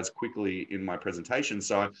as quickly in my presentation.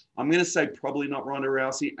 So I'm going to say probably not Ronda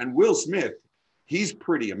Rousey. And Will Smith, he's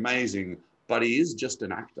pretty amazing, but he is just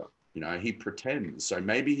an actor. He pretends. So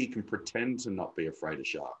maybe he can pretend to not be afraid of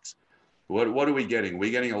sharks. What are we getting?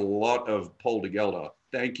 We're getting a lot of Paul de Gelder.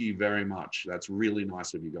 Thank you very much. That's really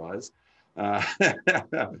nice of you guys.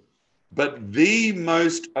 But the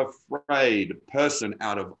most afraid person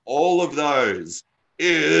out of all of those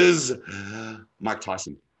is Mike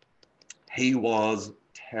Tyson. He was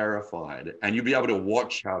terrified. And you'll be able to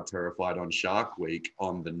watch how terrified on Shark Week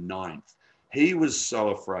on the 9th. He was so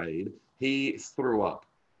afraid, he threw up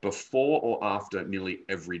before or after nearly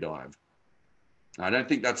every dive. I don't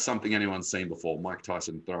think that's something anyone's seen before, Mike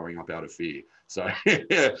Tyson throwing up out of fear. So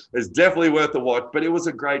it's definitely worth a watch, but it was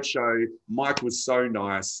a great show. Mike was so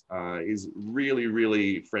nice. He's really,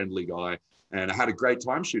 really friendly guy. And I had a great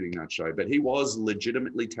time shooting that show, but he was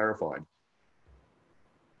legitimately terrified.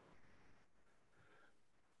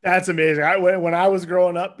 That's amazing. When I was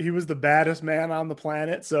growing up, he was the baddest man on the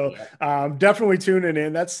planet. So Yeah, definitely tuning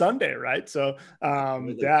in. That's Sunday, right? So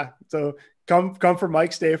absolutely. yeah. So come for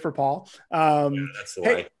Mike, stay for Paul. Yeah, that's the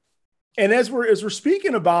Hey, way. and as we're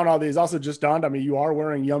speaking about all these, also just dawned on me, you are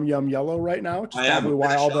wearing Yum Yum Yellow right now, which is I am probably with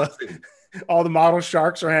why a all shark the fin. all the model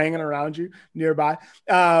sharks are hanging around you nearby.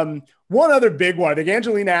 One other big one, I think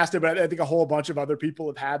Angelina asked it, but I think a whole bunch of other people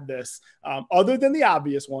have had this, other than the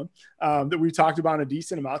obvious one that we talked about a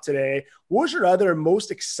decent amount today. What was your other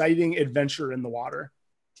most exciting adventure in the water?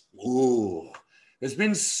 Ooh, there's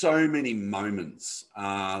been so many moments.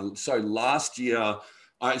 So last year,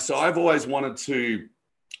 I've always wanted to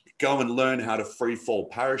go and learn how to free fall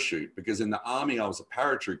parachute because in the army I was a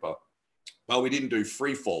paratrooper. Well, we didn't do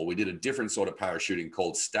free fall. We did a different sort of parachuting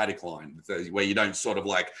called static line, where you don't sort of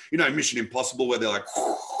like, Mission Impossible, where they're like,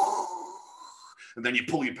 and then you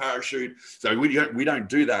pull your parachute. So we don't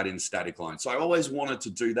do that in static line. So I always wanted to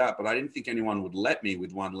do that, but I didn't think anyone would let me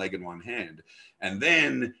with one leg and one hand. And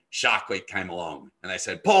then Shark Week came along and they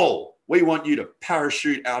said, Paul, we want you to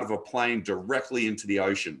parachute out of a plane directly into the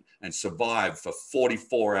ocean and survive for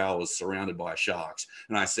 44 hours surrounded by sharks.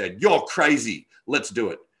 And I said, you're crazy. Let's do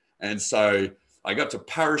it. And so I got to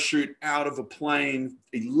parachute out of a plane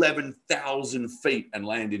 11,000 feet and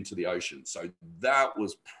land into the ocean. So that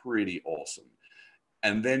was pretty awesome.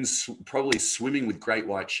 And then probably swimming with great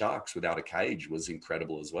white sharks without a cage was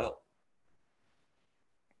incredible as well.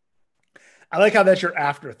 I like how that's your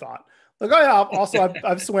afterthought. Like, oh yeah, also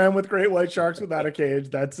I've swam with great white sharks without a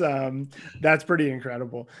cage. That's pretty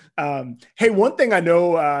incredible. Hey, one thing I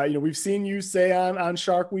know, we've seen you say on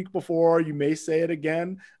Shark Week before. You may say it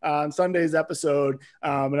again on Sunday's episode.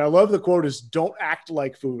 And I love the quote is "Don't act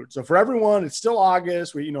like food." So for everyone, it's still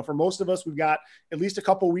August. For most of us, we've got at least a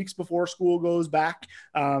couple weeks before school goes back.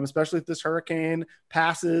 Especially if this hurricane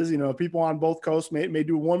passes. People on both coasts may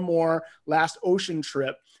do one more last ocean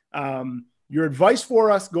trip. Your advice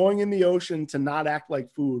for us going in the ocean to not act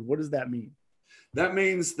like food, what does that mean? That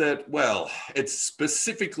means that, well, it's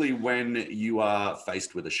specifically when you are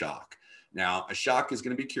faced with a shark. Now, a shark is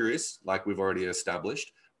going to be curious, like we've already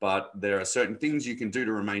established, but there are certain things you can do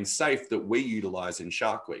to remain safe that we utilize in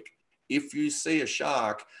Shark Week. If you see a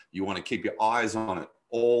shark, you want to keep your eyes on it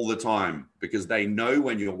all the time because they know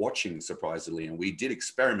when you're watching, surprisingly. And we did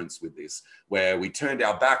experiments with this where we turned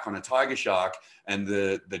our back on a tiger shark and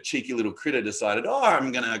the cheeky little critter decided, oh,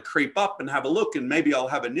 I'm going to creep up and have a look and maybe I'll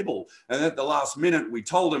have a nibble. And at the last minute, we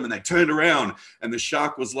told them and they turned around and the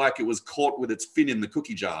shark was like it was caught with its fin in the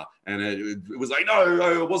cookie jar. And it was like, no,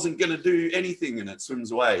 I wasn't going to do anything. And it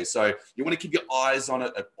swims away. So you want to keep your eyes on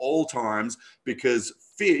it at all times because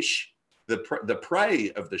fish, the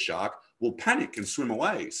prey of the shark, will panic and swim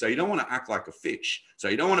away. So you don't want to act like a fish. So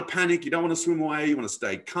you don't want to panic. You don't want to swim away. You want to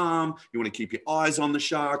stay calm. You want to keep your eyes on the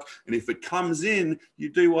shark. And if it comes in, you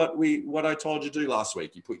do what I told you to do last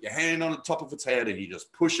week. You put your hand on the top of its head and you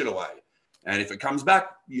just push it away. And if it comes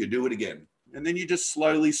back, you do it again. And then you just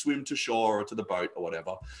slowly swim to shore or to the boat or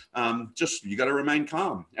whatever. You got to remain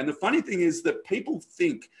calm. And the funny thing is that people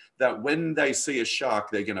think that when they see a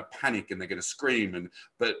shark, they're going to panic and they're going to scream.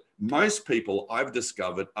 But most people I've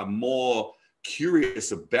discovered are more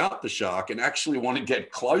curious about the shark and actually want to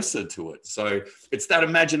get closer to it. So it's that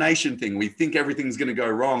imagination thing. We think everything's going to go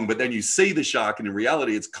wrong, but then you see the shark and in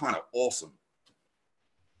reality, it's kind of awesome.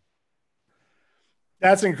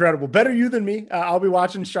 That's incredible. Better you than me. I'll be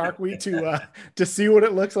watching Shark Week to see what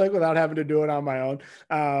it looks like without having to do it on my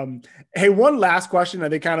own. Hey, one last question. I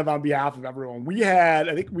think kind of on behalf of everyone.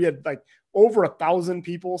 I think we had like over 1,000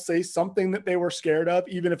 people say something that they were scared of,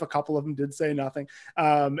 even if a couple of them did say nothing.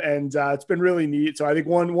 It's been really neat. So I think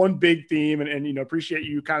one big theme and appreciate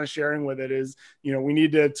you kind of sharing with it is, we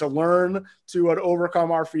need to learn to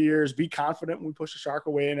overcome our fears, be confident when we push a shark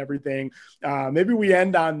away and everything. Maybe we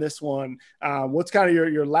end on this one. What's kind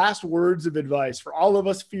of your last words of advice for all of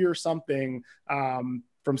us fear something,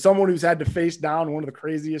 from someone who's had to face down one of the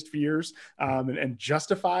craziest fears, and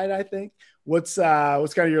justified, I think. What's kind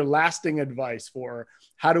of your lasting advice for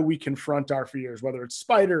how do we confront our fears, whether it's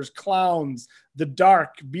spiders, clowns, the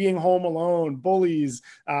dark, being home alone, bullies,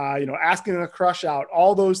 asking a crush out,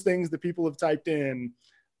 all those things that people have typed in.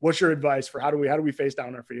 What's your advice for how do we face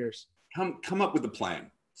down our fears? Come up with a plan.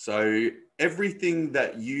 So everything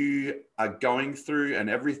that you are going through and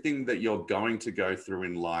everything that you're going to go through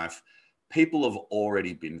in life, people have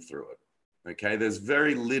already been through it. Okay, there's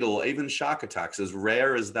very little, even shark attacks, as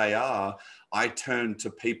rare as they are. I turned to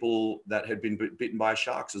people that had been bitten by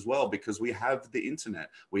sharks as well, because we have the internet,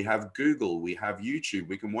 we have Google, we have YouTube,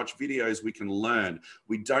 we can watch videos, we can learn.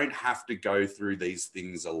 We don't have to go through these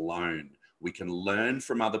things alone. We can learn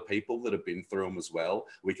from other people that have been through them as well.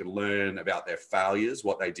 We can learn about their failures,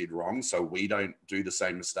 what they did wrong, so we don't do the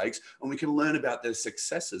same mistakes. And we can learn about their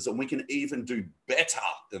successes, and we can even do better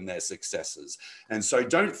than their successes. And so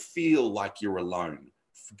don't feel like you're alone.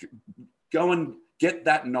 Go and get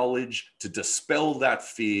that knowledge to dispel that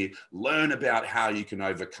fear, learn about how you can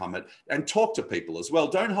overcome it, and talk to people as well.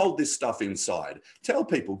 Don't hold this stuff inside. Tell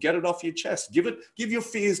people, get it off your chest. Give your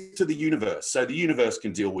fears to the universe so the universe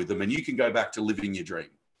can deal with them and you can go back to living your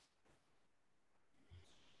dream.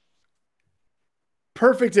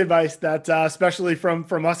 Perfect advice that especially from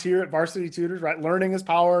us here at Varsity Tutors, right? Learning is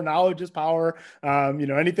power, knowledge is power.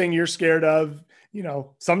 Anything you're scared of,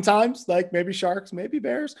 sometimes, like maybe sharks, maybe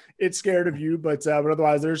bears, it's scared of you, but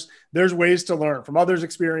otherwise there's ways to learn from others'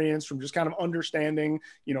 experience, from just kind of understanding,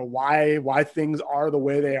 why things are the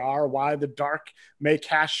way they are, why the dark may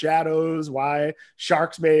cast shadows, why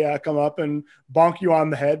sharks may come up and bonk you on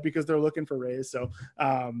the head because they're looking for rays. So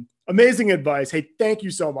amazing advice. Hey, thank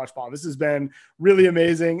you so much, Paul. This has been really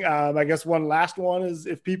amazing. I guess one last one is,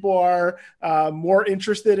 if people are more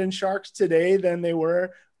interested in sharks today than they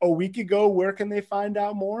were a week ago, where can they find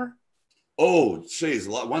out more? Oh, geez.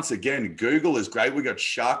 Once again, Google is great. We got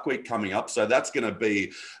Shark Week coming up. So that's going to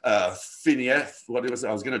be what it was.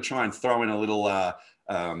 I was going to try and throw in a little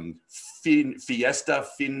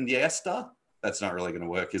fiesta. That's not really going to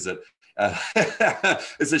work, is it?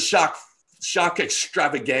 It's a shark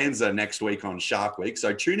extravaganza next week on Shark Week.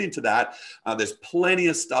 So tune into that. There's plenty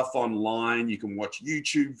of stuff online. You can watch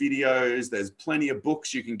YouTube videos. There's plenty of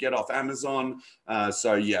books you can get off Amazon.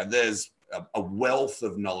 So yeah, there's a wealth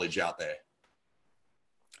of knowledge out there.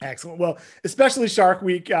 Excellent. Well, especially Shark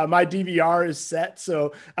Week, my DVR is set.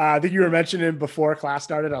 So I think you were mentioning before class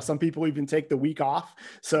started, some people even take the week off.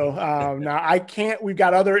 So now I can't. We've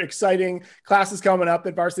got other exciting classes coming up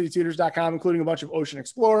at varsitytutors.com, including a bunch of Ocean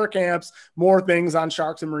Explorer camps, more things on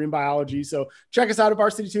sharks and marine biology. So check us out at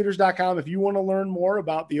varsitytutors.com if you want to learn more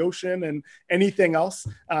about the ocean and anything else.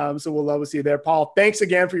 So we'll love to see you there. Paul, thanks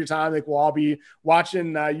again for your time. I think we'll all be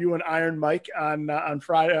watching you and Iron Mike on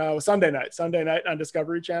Friday, Sunday night on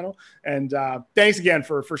Discovery Channel. And thanks again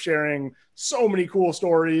for sharing so many cool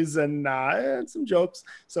stories and some jokes.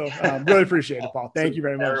 So really appreciate it, Paul. Thank you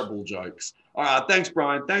very much. Terrible jokes. All right. Thanks,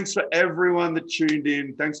 Brian. Thanks for everyone that tuned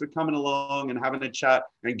in. Thanks for coming along and having a chat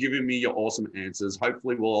and giving me your awesome answers.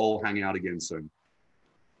 Hopefully we'll all hang out again soon.